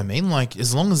 Do you know what I mean? Like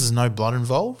as long as there's no blood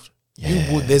involved,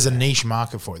 there's a niche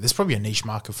market for it. There's probably a niche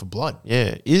market for blood.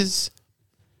 Yeah,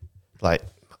 like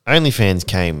OnlyFans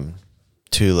came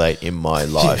too late in my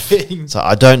life, so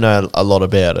I don't know a lot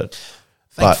about it.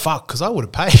 Thank fuck, because I would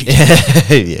have paid.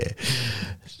 Yeah,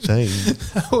 same.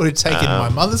 I would have taken my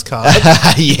mother's card.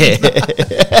 Yeah.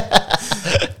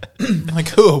 Like,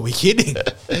 who are we kidding?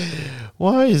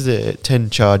 Why is there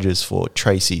 10 charges for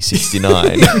Tracy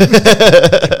 69?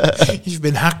 You've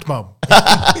been hacked, Mum.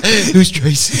 Who's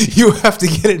Tracy? You have to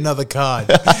get another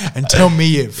card and tell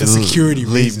me it for security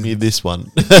Leave reasons. me this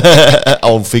one.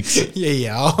 I'll fix it.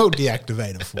 Yeah, I'll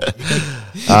deactivate it for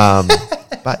you.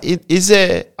 But is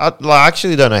there? I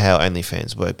actually don't know how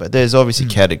OnlyFans work, but there's obviously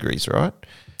categories, right?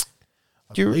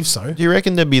 I believe so. Do you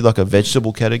reckon there'd be like a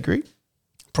vegetable category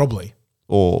Probably.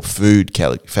 or food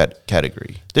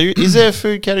category? Is there a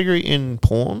food category in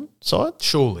porn sites?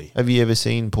 Surely. Have you ever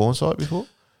seen porn site before?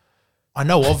 I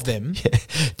know of them.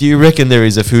 Do you reckon there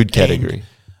is a food category?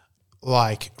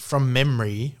 Like, from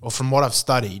memory or from what I've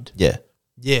studied, Yeah.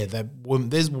 yeah,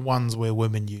 there's ones where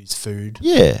women use food.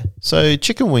 Yeah. So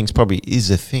chicken wings probably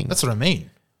is a thing. That's what I mean.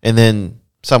 And then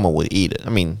someone would eat it. I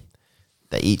mean,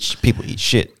 people eat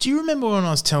shit. Do you remember when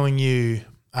I was telling you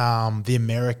the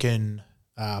American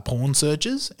porn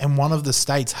searches and one of the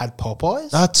states had Popeyes?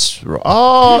 That's right.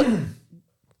 Oh,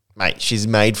 mate, she's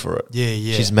made for it. Yeah,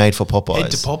 yeah. She's made for Popeyes.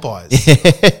 Head to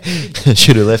Popeyes.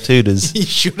 Should have left Hooters. You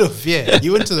should have, yeah.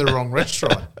 You went to the wrong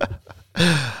restaurant.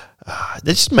 That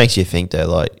just makes you think though,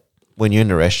 like when you're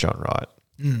in a restaurant, right?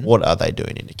 What are they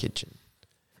doing in the kitchen?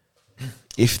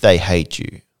 If they hate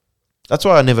you, that's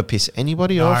why I never piss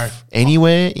anybody off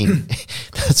anywhere.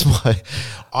 That's why,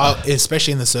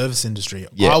 Especially in the service industry.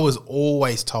 Yeah. I was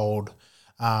always told,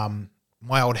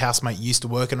 my old housemate used to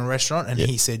work in a restaurant and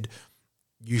he said,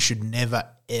 you should never,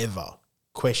 ever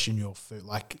question your food.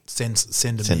 Like send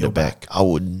a meal it back. I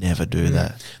would never do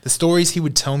that. The stories he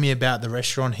would tell me about the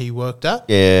restaurant he worked at,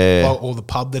 Yeah. or the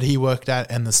pub that he worked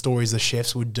at, and the stories the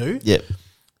chefs would do. Yep.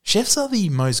 Chefs are the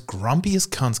most grumpiest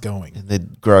cunts going. They're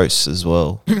gross as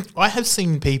well. I have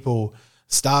seen people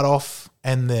start off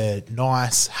and they're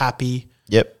nice, happy,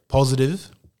 Yep. positive.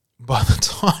 By the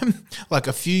time, like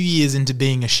a few years into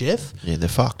being a chef, Yeah, they're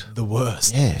fucked. the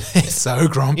worst. Yeah. They're so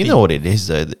grumpy. You know what it is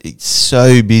though? It's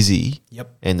so busy.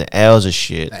 Yep. And the hours are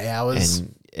shit. The hours.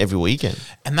 And every weekend.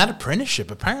 And that apprenticeship,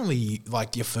 apparently,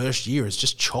 like your first year is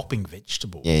just chopping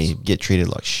vegetables. Yeah, you get treated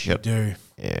like shit. Do.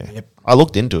 Yeah. Yep. I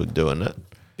looked into it doing it.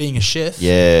 Being a chef.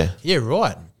 Yeah. Yeah,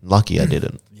 right. Lucky I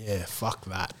didn't. Yeah, fuck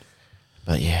that.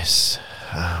 But yes.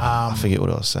 I forget what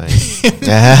I was saying.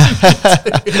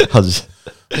 I was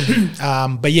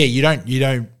But yeah, you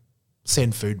don't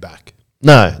send food back.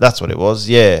 No, that's what it was.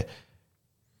 Yeah.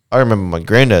 I remember my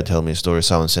granddad telling me a story.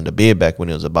 Someone sent a beer back when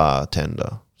he was a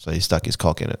bartender. So he stuck his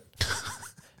cock in it.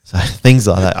 So things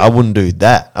like that. I wouldn't do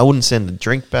that. I wouldn't send the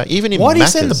drink back. Even in Why do you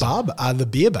send Macca's, the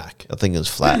beer back? I think it was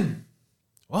flat.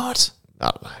 What? I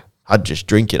don't know. I'd just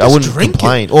drink it. Just I wouldn't drink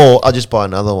complain. Or I'd just buy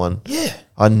another one. Yeah.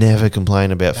 I never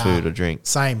complain about food or drink.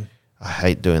 Same. I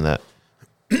hate doing that.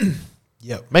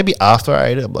 Yep. Maybe after I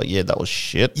ate it, I'm like, yeah, that was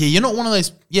shit. Yeah, you're not one of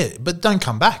those. Yeah, but don't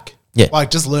come back. Yeah. Like,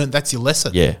 just learn. That's your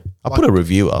lesson. Yeah. I'll put a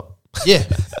review up. Yeah.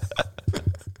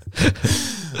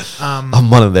 I'm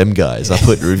one of them guys. I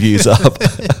put reviews up.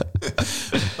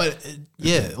 But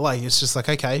yeah, like, it's just like,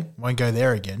 okay, won't go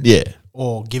there again. Yeah.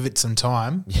 Or give it some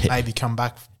time. Yeah. Maybe come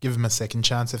back, give them a second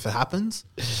chance if it happens.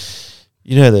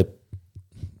 You know, it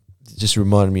just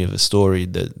reminded me of a story,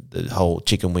 the whole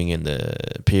chicken wing and the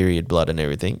period blood and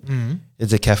everything. Mm.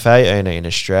 There's a cafe owner in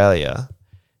Australia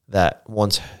that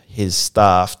wants his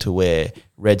staff to wear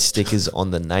red stickers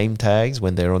on the name tags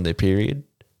when they're on their period.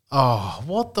 Oh,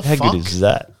 what the How fuck? good is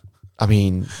that? I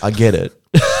mean, I get it.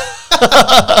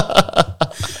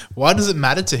 Why does it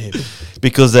matter to him?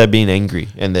 Because they're being angry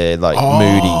and they're like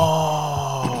moody.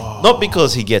 Oh. Not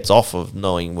because he gets off of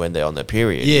knowing when they're on their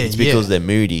period. Yeah, it's because yeah. they're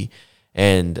moody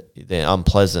and they're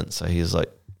unpleasant. So he's like,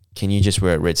 can you just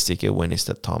wear a red sticker when it's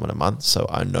that time of the month so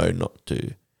I know not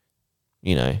to,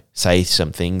 say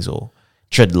some things or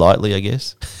tread lightly, I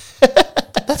guess.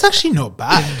 That's actually not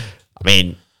bad. I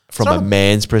mean, from not a a-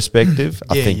 man's perspective,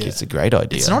 I Yeah, think yeah. it's a great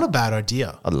idea. It's not a bad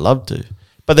idea. I'd love to.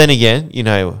 But then again,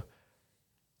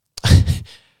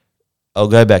 I'll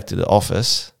go back to The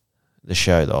Office, the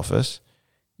show The Office.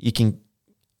 You can,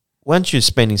 once you're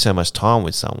spending so much time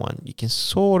with someone, you can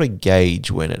sort of gauge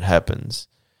when it happens.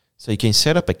 So you can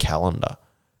set up a calendar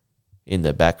in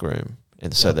the back room,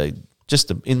 and so they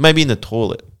maybe in the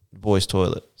toilet, boys'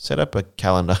 toilet, set up a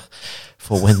calendar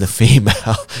for when the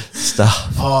female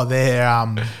stuff. Oh, they're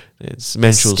It's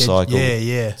menstrual cycle.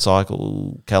 Yeah.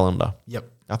 Cycle calendar. Yep.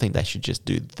 I think they should just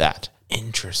do that.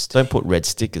 Interesting. Don't put red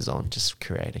stickers on. Just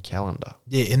create a calendar.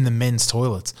 Yeah, in the men's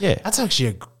toilets. Yeah. That's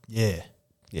actually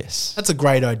Yes. that's a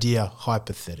great idea,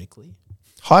 hypothetically.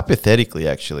 Hypothetically,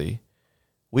 actually,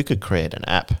 we could create an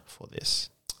app for this.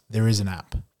 There is an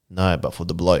app. No, but for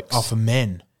the blokes. Oh, for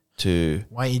men. To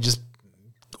Why don't you just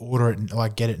order it,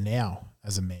 like get it now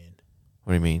as a man?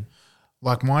 what do you mean?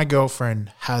 Like my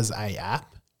girlfriend has a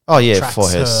app. Oh yeah, Tracks for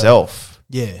her- herself.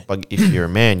 Yeah. But if you're a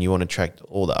man, you want to track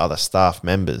all the other staff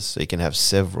members, so you can have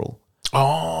several.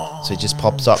 Oh. So it just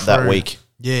pops up that true. week.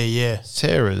 Yeah.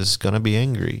 Sarah's gonna be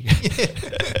angry.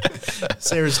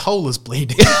 Sarah's hole is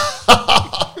bleeding.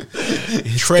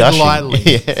 Tread Gushing. lightly.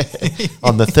 Yeah.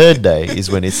 On the third day is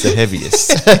when it's the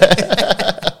heaviest.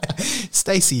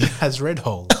 Stacey has red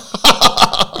hole.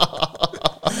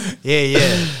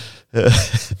 Yeah.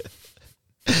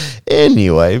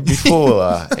 Anyway,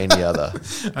 before any other,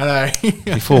 I know.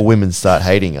 before women start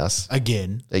hating us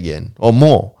Again. or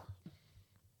more,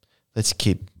 let's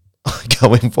keep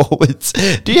going forwards.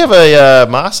 Do you have a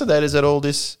master that is at all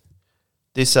this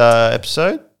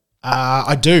episode?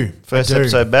 I do. First I do.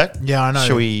 episode back? Yeah, I know.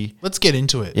 Shall we? Let's get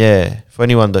into it. Yeah. For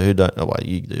anyone who don't know why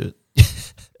you do it,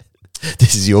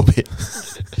 this is your bit.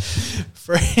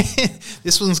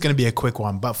 This one's going to be a quick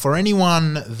one, but for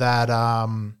anyone that,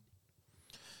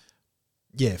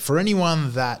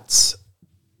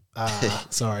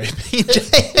 sorry,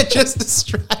 PJ just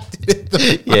distracted at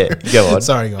the Yeah, moment. go on.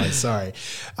 Sorry, guys. Sorry.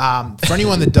 For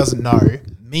anyone that doesn't know,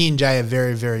 me and Jay are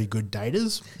very, very good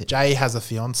daters. Jay has a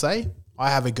fiance. I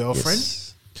have a girlfriend,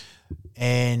 Yes.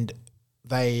 and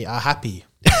they are happy.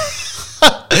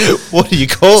 What do you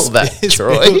call that,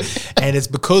 Troy? And it's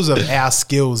because of our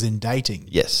skills in dating.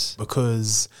 Yes.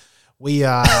 Because we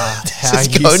are how is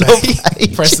you going on say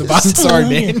pages. press the button. Sorry,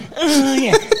 man.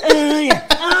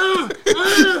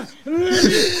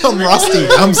 I'm rusty.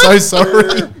 I'm so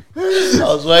sorry. I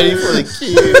was waiting for the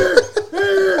cue.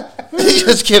 He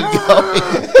just kept going.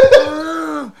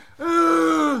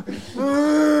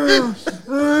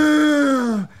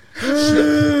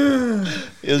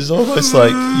 It was almost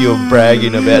like you were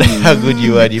bragging about how good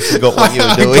you were and you forgot what you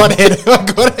were doing. I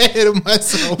got ahead of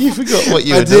myself. You forgot what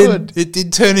you I were did. doing. It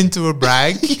did turn into a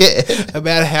brag Yeah.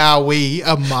 about how we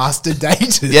are master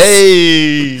daters.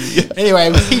 Yay!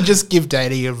 Anyway, we just give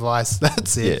dating advice.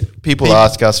 That's Yeah. it. People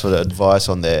ask us for the advice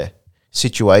on their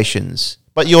situations,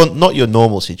 but you're not your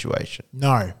normal situation.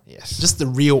 No. Yes. Just the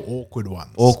real awkward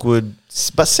ones. Awkward,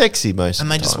 but sexy most of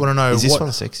And the they time. just wanna know is this what-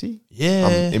 one sexy?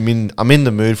 Yeah. I'm in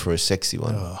the mood for a sexy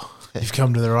one. Oh, you've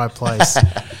come to the right place.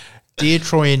 Dear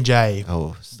Troy and Jay,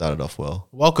 Oh, started off well.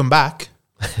 welcome back.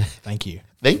 Thank you.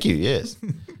 Thank you. Yes,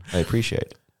 I appreciate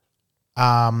it.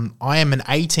 I am an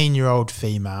 18-year-old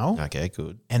female, Okay,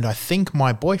 good. and I think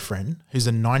my boyfriend, who's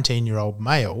a 19-year-old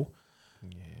male,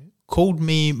 called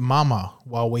me mama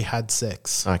while we had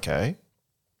sex. Okay,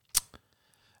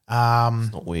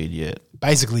 not weird yet.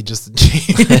 Basically just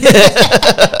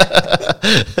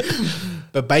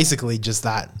but basically just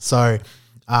that. So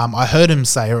I heard him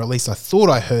say, or at least I thought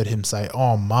I heard him say,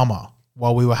 "Oh, mama,"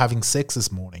 while we were having sex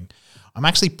this morning. I'm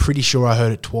actually pretty sure I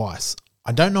heard it twice.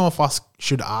 I don't know if I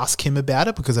should ask him about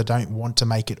it because I don't want to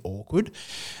make it awkward,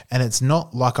 and it's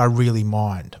not like I really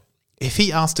mind. If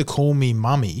he asked to call me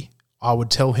mummy, I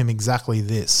would tell him exactly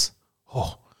this: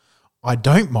 "Oh, I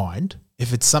don't mind.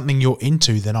 If it's something you're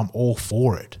into, then I'm all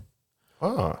for it."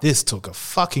 Oh, This took a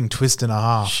fucking twist and a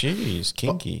half. she's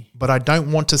kinky. But I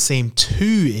don't want to seem too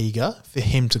eager for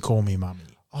him to call me mummy.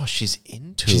 Oh, she's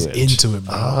into She's it. into it,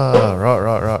 bro. Ah,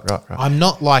 right. I'm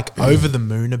not like over the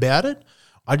moon about it.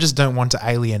 I just don't want to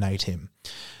alienate him.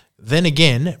 Then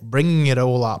again, bringing it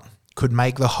all up could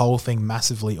make the whole thing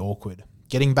massively awkward.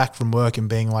 Getting back from work and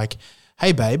being like,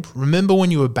 "Hey, babe, remember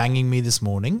when you were banging me this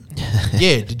morning?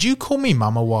 Yeah, did you call me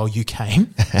mama while you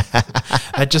came?"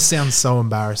 That just sounds so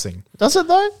embarrassing. Does it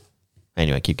though?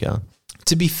 Anyway, keep going.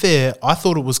 To be fair, I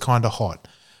thought it was kind of hot,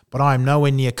 but I am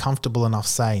nowhere near comfortable enough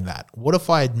saying that. What if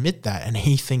I admit that and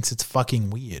he thinks it's fucking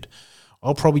weird?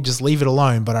 I'll probably just leave it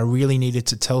alone, but I really needed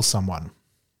to tell someone.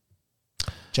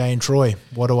 Jay and Troy,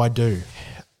 what do I do?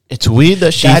 It's weird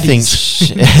that she Daddies.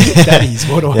 thinks. Daddies,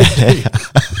 what do I do?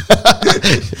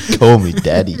 Call me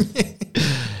daddy.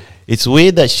 It's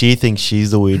weird that she thinks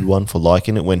she's the weird one for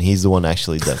liking it when he's the one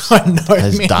actually I know,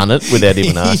 has man. done it without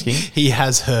even asking. He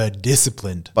has her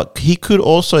disciplined. But he could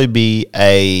also be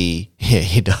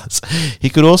he does. He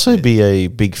could also be a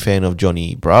big fan of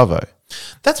Johnny Bravo.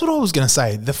 That's what I was going to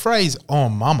say. The phrase "oh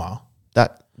mama,"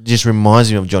 That just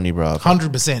reminds me of Johnny Bravo.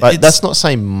 100%. But that's not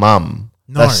saying mum.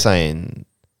 No. That's saying,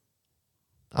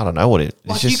 I don't know what it is.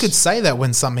 like you could say that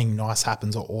when something nice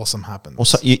happens or awesome happens. Or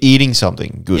you're eating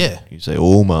something good. Yeah. You say,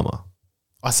 oh, mama.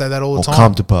 I say that all the Or time.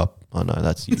 come to pop. Oh, no,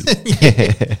 that's you.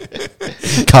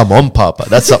 Come on, papa.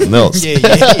 That's something else. yeah.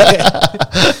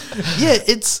 Yeah,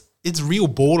 it's real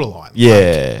borderline.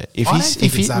 Yeah. I don't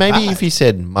think it's that maybe bad. if he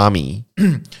said mummy,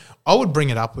 I would bring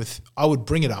it up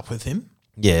with him.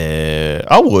 yeah,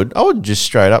 I would just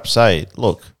straight up say,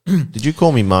 look, did you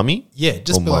call me mummy? Yeah,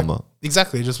 just Or be like, mama.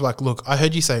 exactly, just like, look, I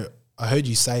heard you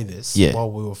say this Yeah.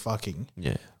 while we were fucking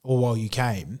Yeah. or while you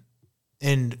came,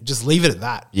 and just leave it at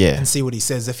that. Yeah. and see what he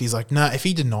says. If he's like, no, if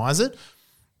he denies it,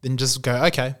 then just go,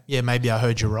 okay, yeah, maybe I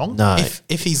heard you wrong. No.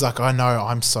 If he's like, I know,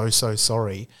 I'm so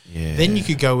sorry. Yeah. Then you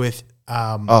could go with,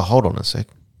 Oh, hold on a sec.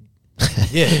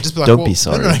 yeah, just be like, Don't well, be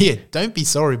sorry. No, yeah, don't be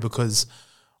sorry because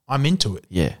I'm into it.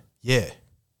 Yeah. Yeah,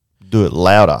 Do it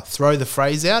louder. throw the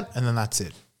phrase out, and then that's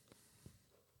it.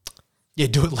 Yeah,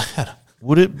 do it louder.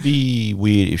 Would it be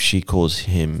weird if she calls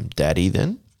him daddy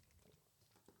then?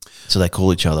 So they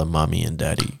call each other mummy and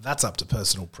daddy. That's up to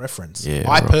personal preference. Yeah,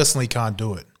 I right. personally can't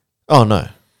do it. Oh, no.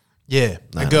 Yeah,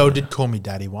 a girl did call me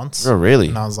daddy once. Oh, really?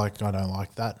 And I was like, I don't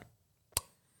like that.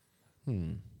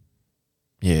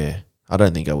 Yeah. I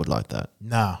don't think I would like that.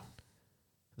 Nah,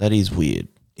 That is weird.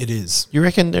 it is. You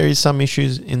reckon there is some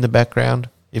issues in the background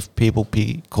if people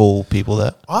call people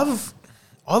that? I've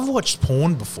watched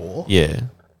porn before, Yeah.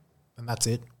 and that's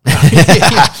it.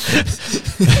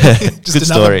 Good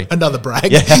story. Another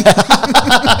brag.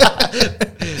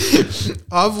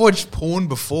 I've watched porn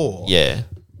before Yeah.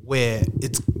 where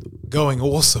it's going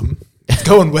awesome. It's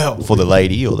going well. For the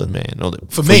lady or the man or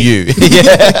for me. you.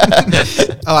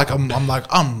 Yeah.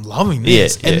 I'm loving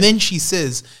this. Yeah, yeah. And then she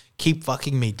says, keep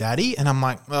fucking me, daddy. And I'm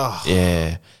like, oh,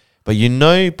 Yeah. But you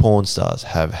know porn stars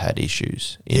have had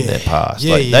issues in their past.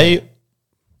 Yeah, yeah.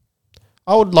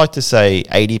 I would like to say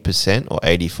 80% or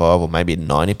 85 or maybe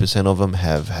 90% of them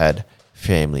have had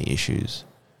family issues.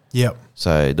 yep.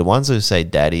 So the ones who say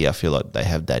daddy, I feel like they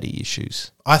have daddy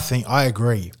issues. I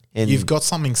agree. And- You've got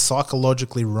something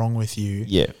psychologically wrong with you.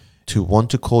 Yeah. To want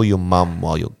to call your mum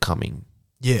while you're coming,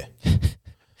 Yeah.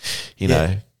 you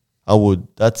know,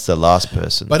 that's the last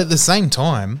person. But at the same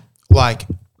time, like,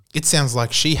 it sounds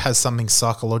like she has something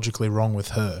psychologically wrong with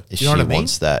her. if Do you know she what I mean?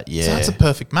 wants that, yeah. So that's a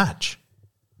perfect match.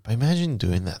 But imagine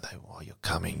doing that though while you're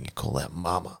coming. You call that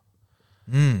mama.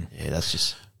 Mm. Yeah,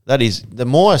 that is. The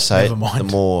more I say Never it, mind. the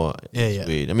more Yeah, it's yeah.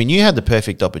 weird. I mean, you had the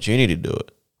perfect opportunity to do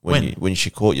it When? when she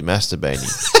caught you masturbating.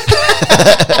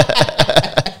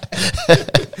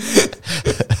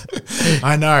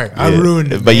 I know. I Yeah.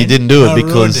 ruined it. but you man. didn't do I it ruined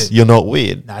because it. you're not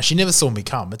weird. Nah, she never saw me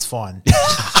come. It's fine.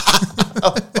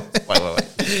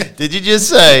 Wait. Did you just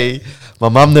say my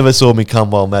mum never saw me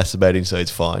come while masturbating, so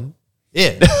it's fine?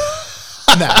 Yeah.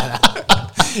 nah.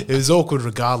 It was awkward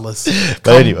regardless.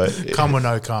 But anyway. Come or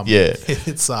no come. Yeah.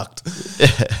 It sucked.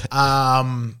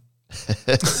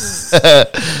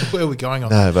 Where are we going on?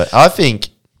 No, but I think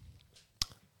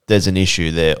there's an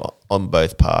issue there on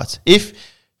both parts. If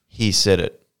he said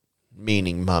it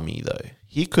meaning mummy, though,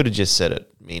 he could have just said it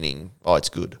meaning, oh, it's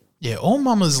good. Yeah, all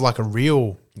mama's like a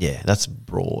real, Yeah, that's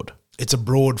broad. it's a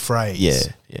broad phrase. Yeah.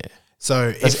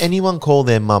 So Does if anyone call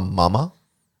their mum mama?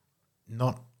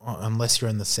 not, unless you're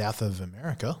in the south of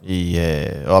America.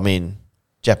 Yeah. I mean,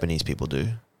 Japanese people do.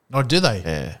 Or do they?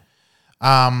 Yeah.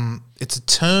 It's a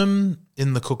term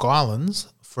in the Cook Islands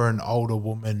for an older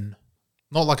woman,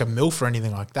 not like a MILF or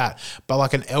anything like that, but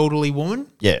like an elderly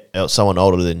woman. Yeah. Someone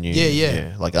older than you.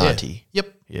 Yeah. Like Yeah. auntie.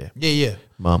 Yep. Yeah. Yeah.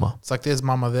 Mama. It's like there's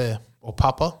mama there or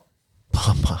papa.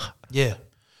 Mama. Yeah.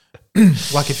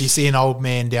 Like if you see an old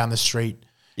man down the street,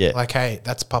 Yeah. like, hey,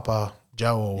 that's Papa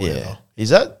Joe or whatever. Yeah. Is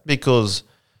that because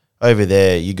over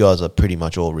there you guys are pretty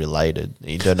much all related?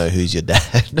 You don't know who's your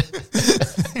dad.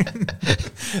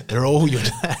 They're all your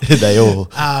dad. They all.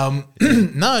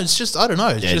 No, it's just, I don't know.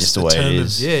 It's Yeah, just the a way it term of,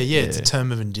 is. it's a Yeah.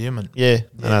 term of endearment. Yeah.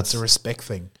 Yeah, it's a respect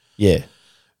thing. Yeah.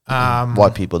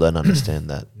 White people don't understand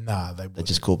that. Nah, they They wouldn't.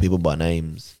 just call people by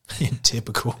names.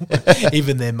 Typical.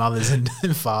 Even their mothers and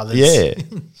fathers. Yeah.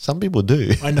 Some people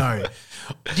do. I know.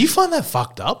 Do you find that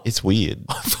fucked up? It's weird.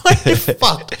 I find it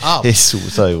fucked up. It's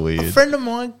so A weird. friend of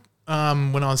mine,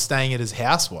 when I was staying at his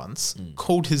house once,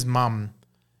 called his mum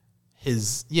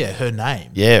her name.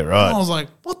 Yeah, And I right. was like,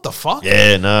 what the fuck?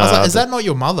 Yeah, no. I was like, is that not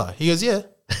your mother? He goes, yeah.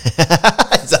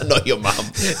 Is that not your mum?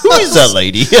 Who is that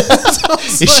lady?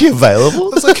 Is she available?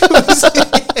 I was like, who is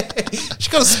it? She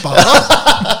got a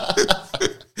spa.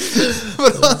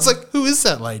 But I was like, who is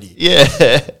that lady?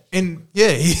 Yeah. And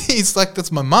yeah, he's like,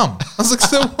 that's my mum. I was like,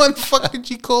 so why the fuck did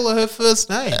you call her first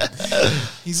name?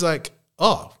 He's like,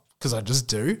 oh, because I just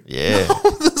do. Yeah.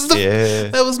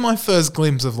 That was my first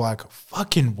glimpse of like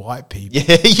fucking white people.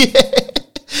 Yeah.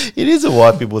 It is a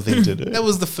white people thing to do. That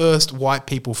was the first white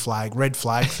people red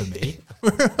flag for me.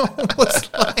 I was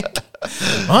like,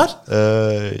 what?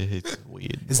 It's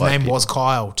weird. His White name people. was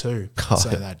Kyle too. Kyle. So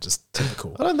that just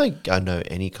typical. I don't think I know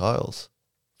any Kyles.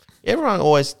 Everyone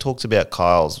always talks about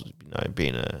Kyle's,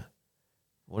 being a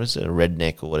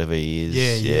redneck or whatever he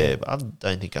is. Yeah. But I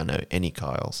don't think I know any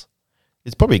Kyles.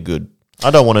 It's probably good.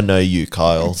 I don't want to know you,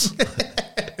 Kyles.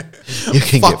 You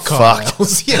can get fucked.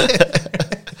 Kyles, yeah.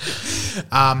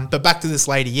 But back to this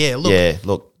lady, look. Yeah,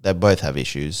 look, they both have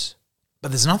issues. But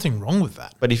there's nothing wrong with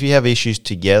that. But if you have issues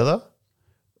together,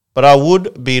 but I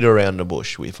would beat around the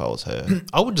bush if I was her.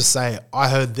 I would just say, I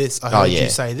heard this. I heard you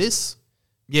say this.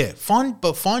 Yeah,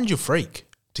 find your freak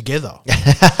together. Do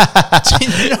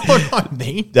you know what I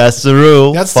mean? That's the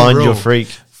rule. That's Find the rule. your freak.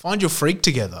 Find your freak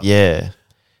together. Yeah.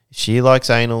 She likes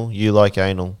anal. You like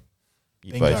anal.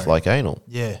 You Bingo. both like anal.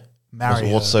 Yeah. Marry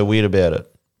What's her. so weird about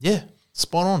it? Yeah,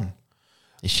 spot on.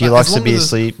 If she But likes as to long be as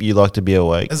asleep, you like to be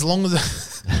awake. As long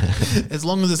as as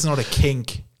long as it's not a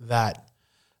kink that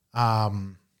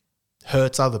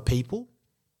hurts other people.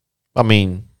 I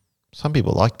mean, some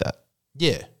people like that.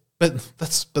 Yeah. But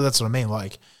that's what I mean.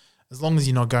 Like, as long as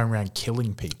you're not going around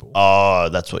killing people. Oh,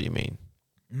 that's what you mean.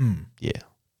 Yeah.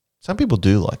 Some people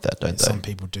do like that, don't they? Some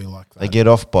people do like that. They get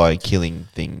off by killing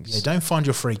things. Yeah, don't find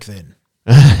your freak then.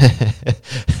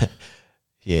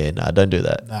 Yeah, nah, don't do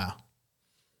that. Nah.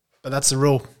 But that's the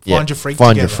rule. Find Yeah, your freak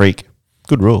Find together. your freak.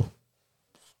 Good rule.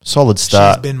 Solid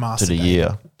start been to the masturbating.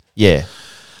 year. Yeah.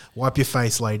 Wipe your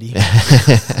face, lady.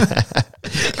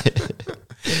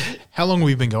 How long have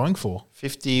we been going for?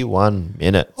 51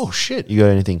 minutes. Oh, shit. You got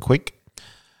anything quick?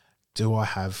 Do I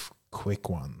have quick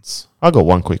ones? I got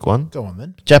one quick one. Go on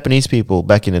then. Japanese people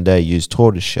back in the day used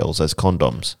tortoise shells as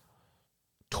condoms.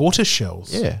 Tortoise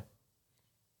shells? Yeah.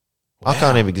 I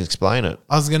can't even explain it.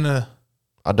 I was going to...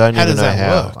 I don't How even does know that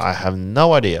how. work? I have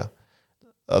no idea.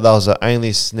 That was the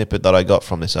only snippet that I got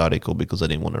from this article because I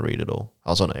didn't want to read it all. I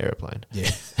was on an airplane.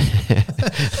 Yeah.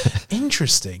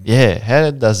 Interesting. Yeah, how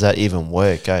does that even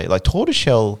work? Eh? Like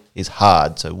tortoiseshell is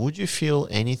hard, so would you feel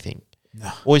anything?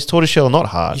 No. Or is tortoiseshell not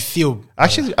hard? You feel...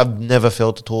 Actually, I've never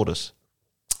felt a tortoise.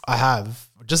 I have.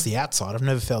 Just the outside. I've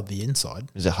never felt the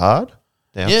inside. Is it hard?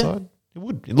 The Yeah. outside? It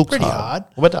would. It looks Pretty hard. hard.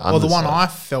 What about the Well, the one underside? I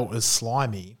felt was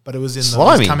slimy, but it was in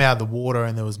Slimy? it was come out of the water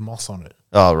and there was moss on it.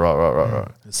 Oh, right.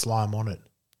 There's slime on it.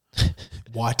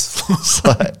 White.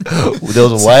 There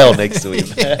was a whale next to him.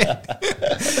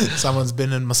 Someone's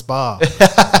been in my spa.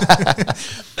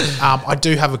 I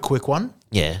do have a quick one.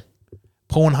 Yeah.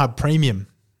 Pornhub Premium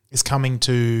is coming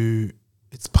to...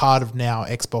 It's part of now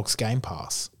Xbox Game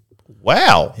Pass.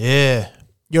 Wow. Yeah.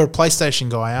 You're a PlayStation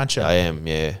guy, aren't you? I am,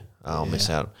 yeah. I'll miss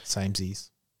out. Samesies.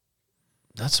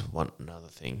 That's another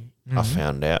thing Mm-hmm. I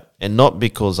found out. And not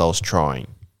because I was trying.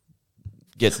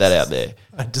 Get that out there.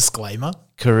 A disclaimer.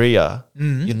 Korea,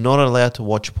 Mm-hmm. you're not allowed to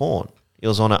watch porn. It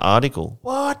was on an article.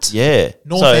 What? Yeah.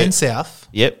 North So- and South?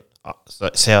 Yep. So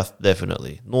South,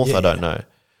 definitely. North, Yeah. I don't know.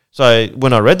 So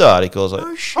when I read the article, I was like,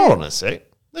 Oh, shit. hold on a sec.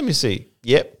 Let me see.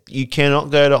 Yep. You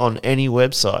cannot go to on any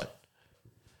website.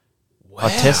 I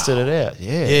tested it out.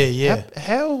 Yeah. Yeah.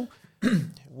 How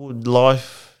would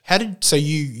life... How did... So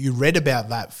you read about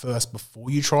that first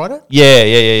before you tried it?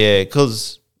 Yeah.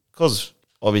 Because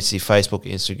obviously Facebook,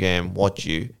 Instagram watch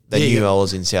you. They Yeah, knew yeah. I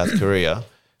was in South Korea.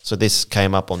 So this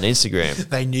came up on Instagram.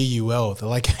 They knew you well. They're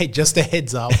like, hey, just a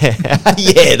heads up.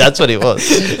 Yeah, that's what it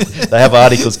was. They have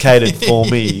articles catered for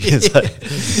me.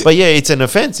 But yeah, it's an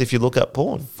offense if you look up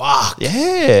porn. Fuck.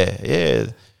 Yeah.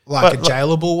 Like But, a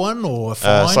jailable one or a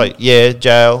fine? It's like,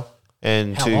 jail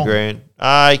and How $2,000.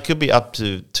 long? It could be up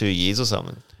to 2 years or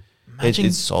something. Imagine-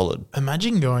 It's solid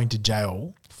Imagine going to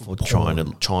jail for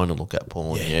porn. trying to look at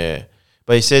porn. Yeah. Yeah.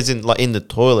 But it says in the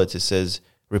toilets, it says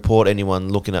report anyone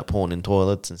looking at porn in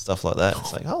toilets and stuff like that.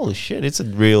 It's like, holy shit, it's a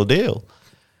real deal.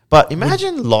 But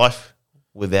imagine life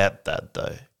without that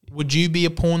though. Would you be a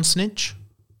porn snitch?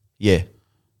 Yeah.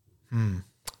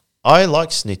 I like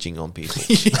snitching on people.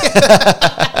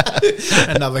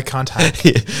 Another cunt hack.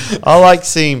 I like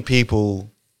seeing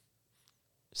people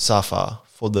suffer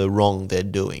for the wrong they're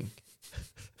doing.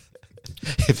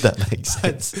 If that makes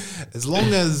sense. As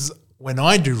long as when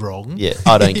I do wrong. Yeah,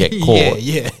 I don't get caught.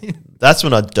 Yeah. That's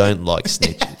when I don't like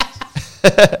snitches.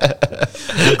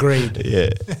 Agreed. Yeah.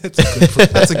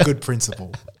 That's a good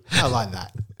principle. I like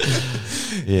that.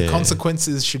 Yeah.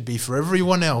 Consequences should be for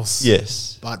everyone else.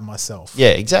 Yes. But myself. Yeah,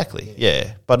 exactly.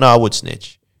 Yeah. But no, I would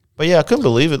snitch. But yeah, I couldn't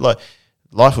believe it. Like,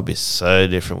 life would be so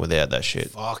different without that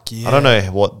shit. Fuck yeah. I don't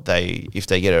know if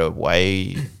they get a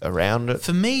way around it.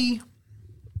 For me,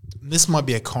 this might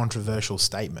be a controversial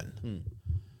statement.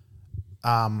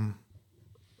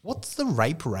 What's the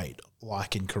rape rate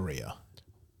like in Korea?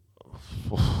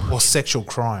 Or sexual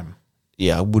crime?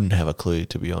 Yeah, I wouldn't have a clue,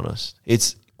 to be honest.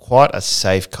 It's quite a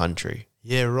safe country.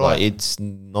 Yeah, right. Like, it's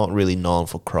not really known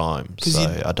for crime,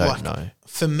 so I don't know.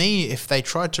 For me, if they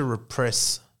tried to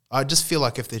repress, I just feel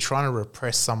like if they're trying to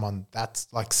repress someone that's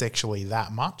like sexually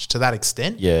that much, to that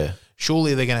extent, Yeah.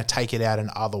 surely they're going to take it out in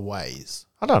other ways.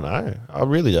 I don't know. I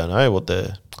really don't know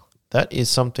that is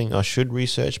something I should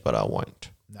research, but I won't.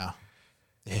 No.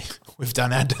 Yeah, we've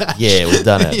done our dash. Yeah, we've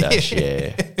done our dash.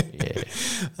 Yeah. Yeah.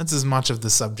 That's as much of the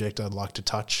subject I'd like to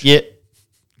touch. Yeah.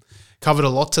 Covered a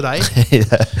lot today.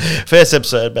 First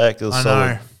episode back. It was I solid.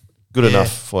 know. Good Yeah.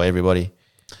 enough for everybody.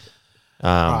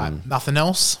 Right. Nothing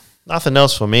else? Nothing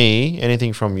else for me.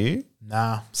 Anything from you?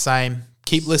 Nah, same.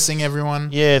 Keep listening, everyone.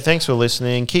 Yeah, thanks for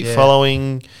listening. Keep Yeah.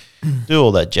 following. Do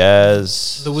all that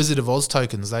jazz. The Wizard of Oz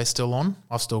tokens, they still on?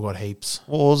 I've still got heaps.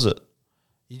 What was it?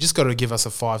 You just got to give us a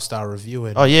 5-star review.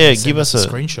 And, Oh, yeah, and send give us a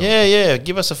screenshot. Yeah,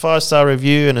 give us a 5-star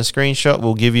review and a screenshot.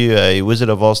 We'll give you a Wizard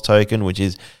of Oz token, which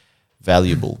is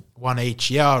valuable. One each.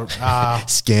 Yeah.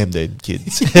 Scam them,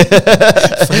 kids.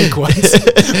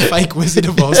 Fake Wizard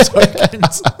of Oz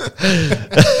tokens.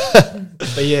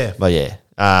 But yeah. But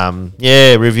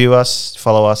yeah, review us,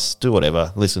 follow us, do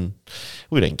whatever. Listen,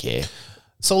 we don't care.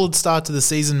 Solid start to the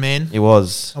season, man. It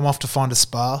was. I'm off to find a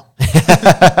spa.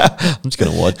 I'm just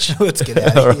gonna watch. Let's get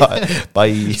out of All here. right,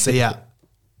 bye. See ya.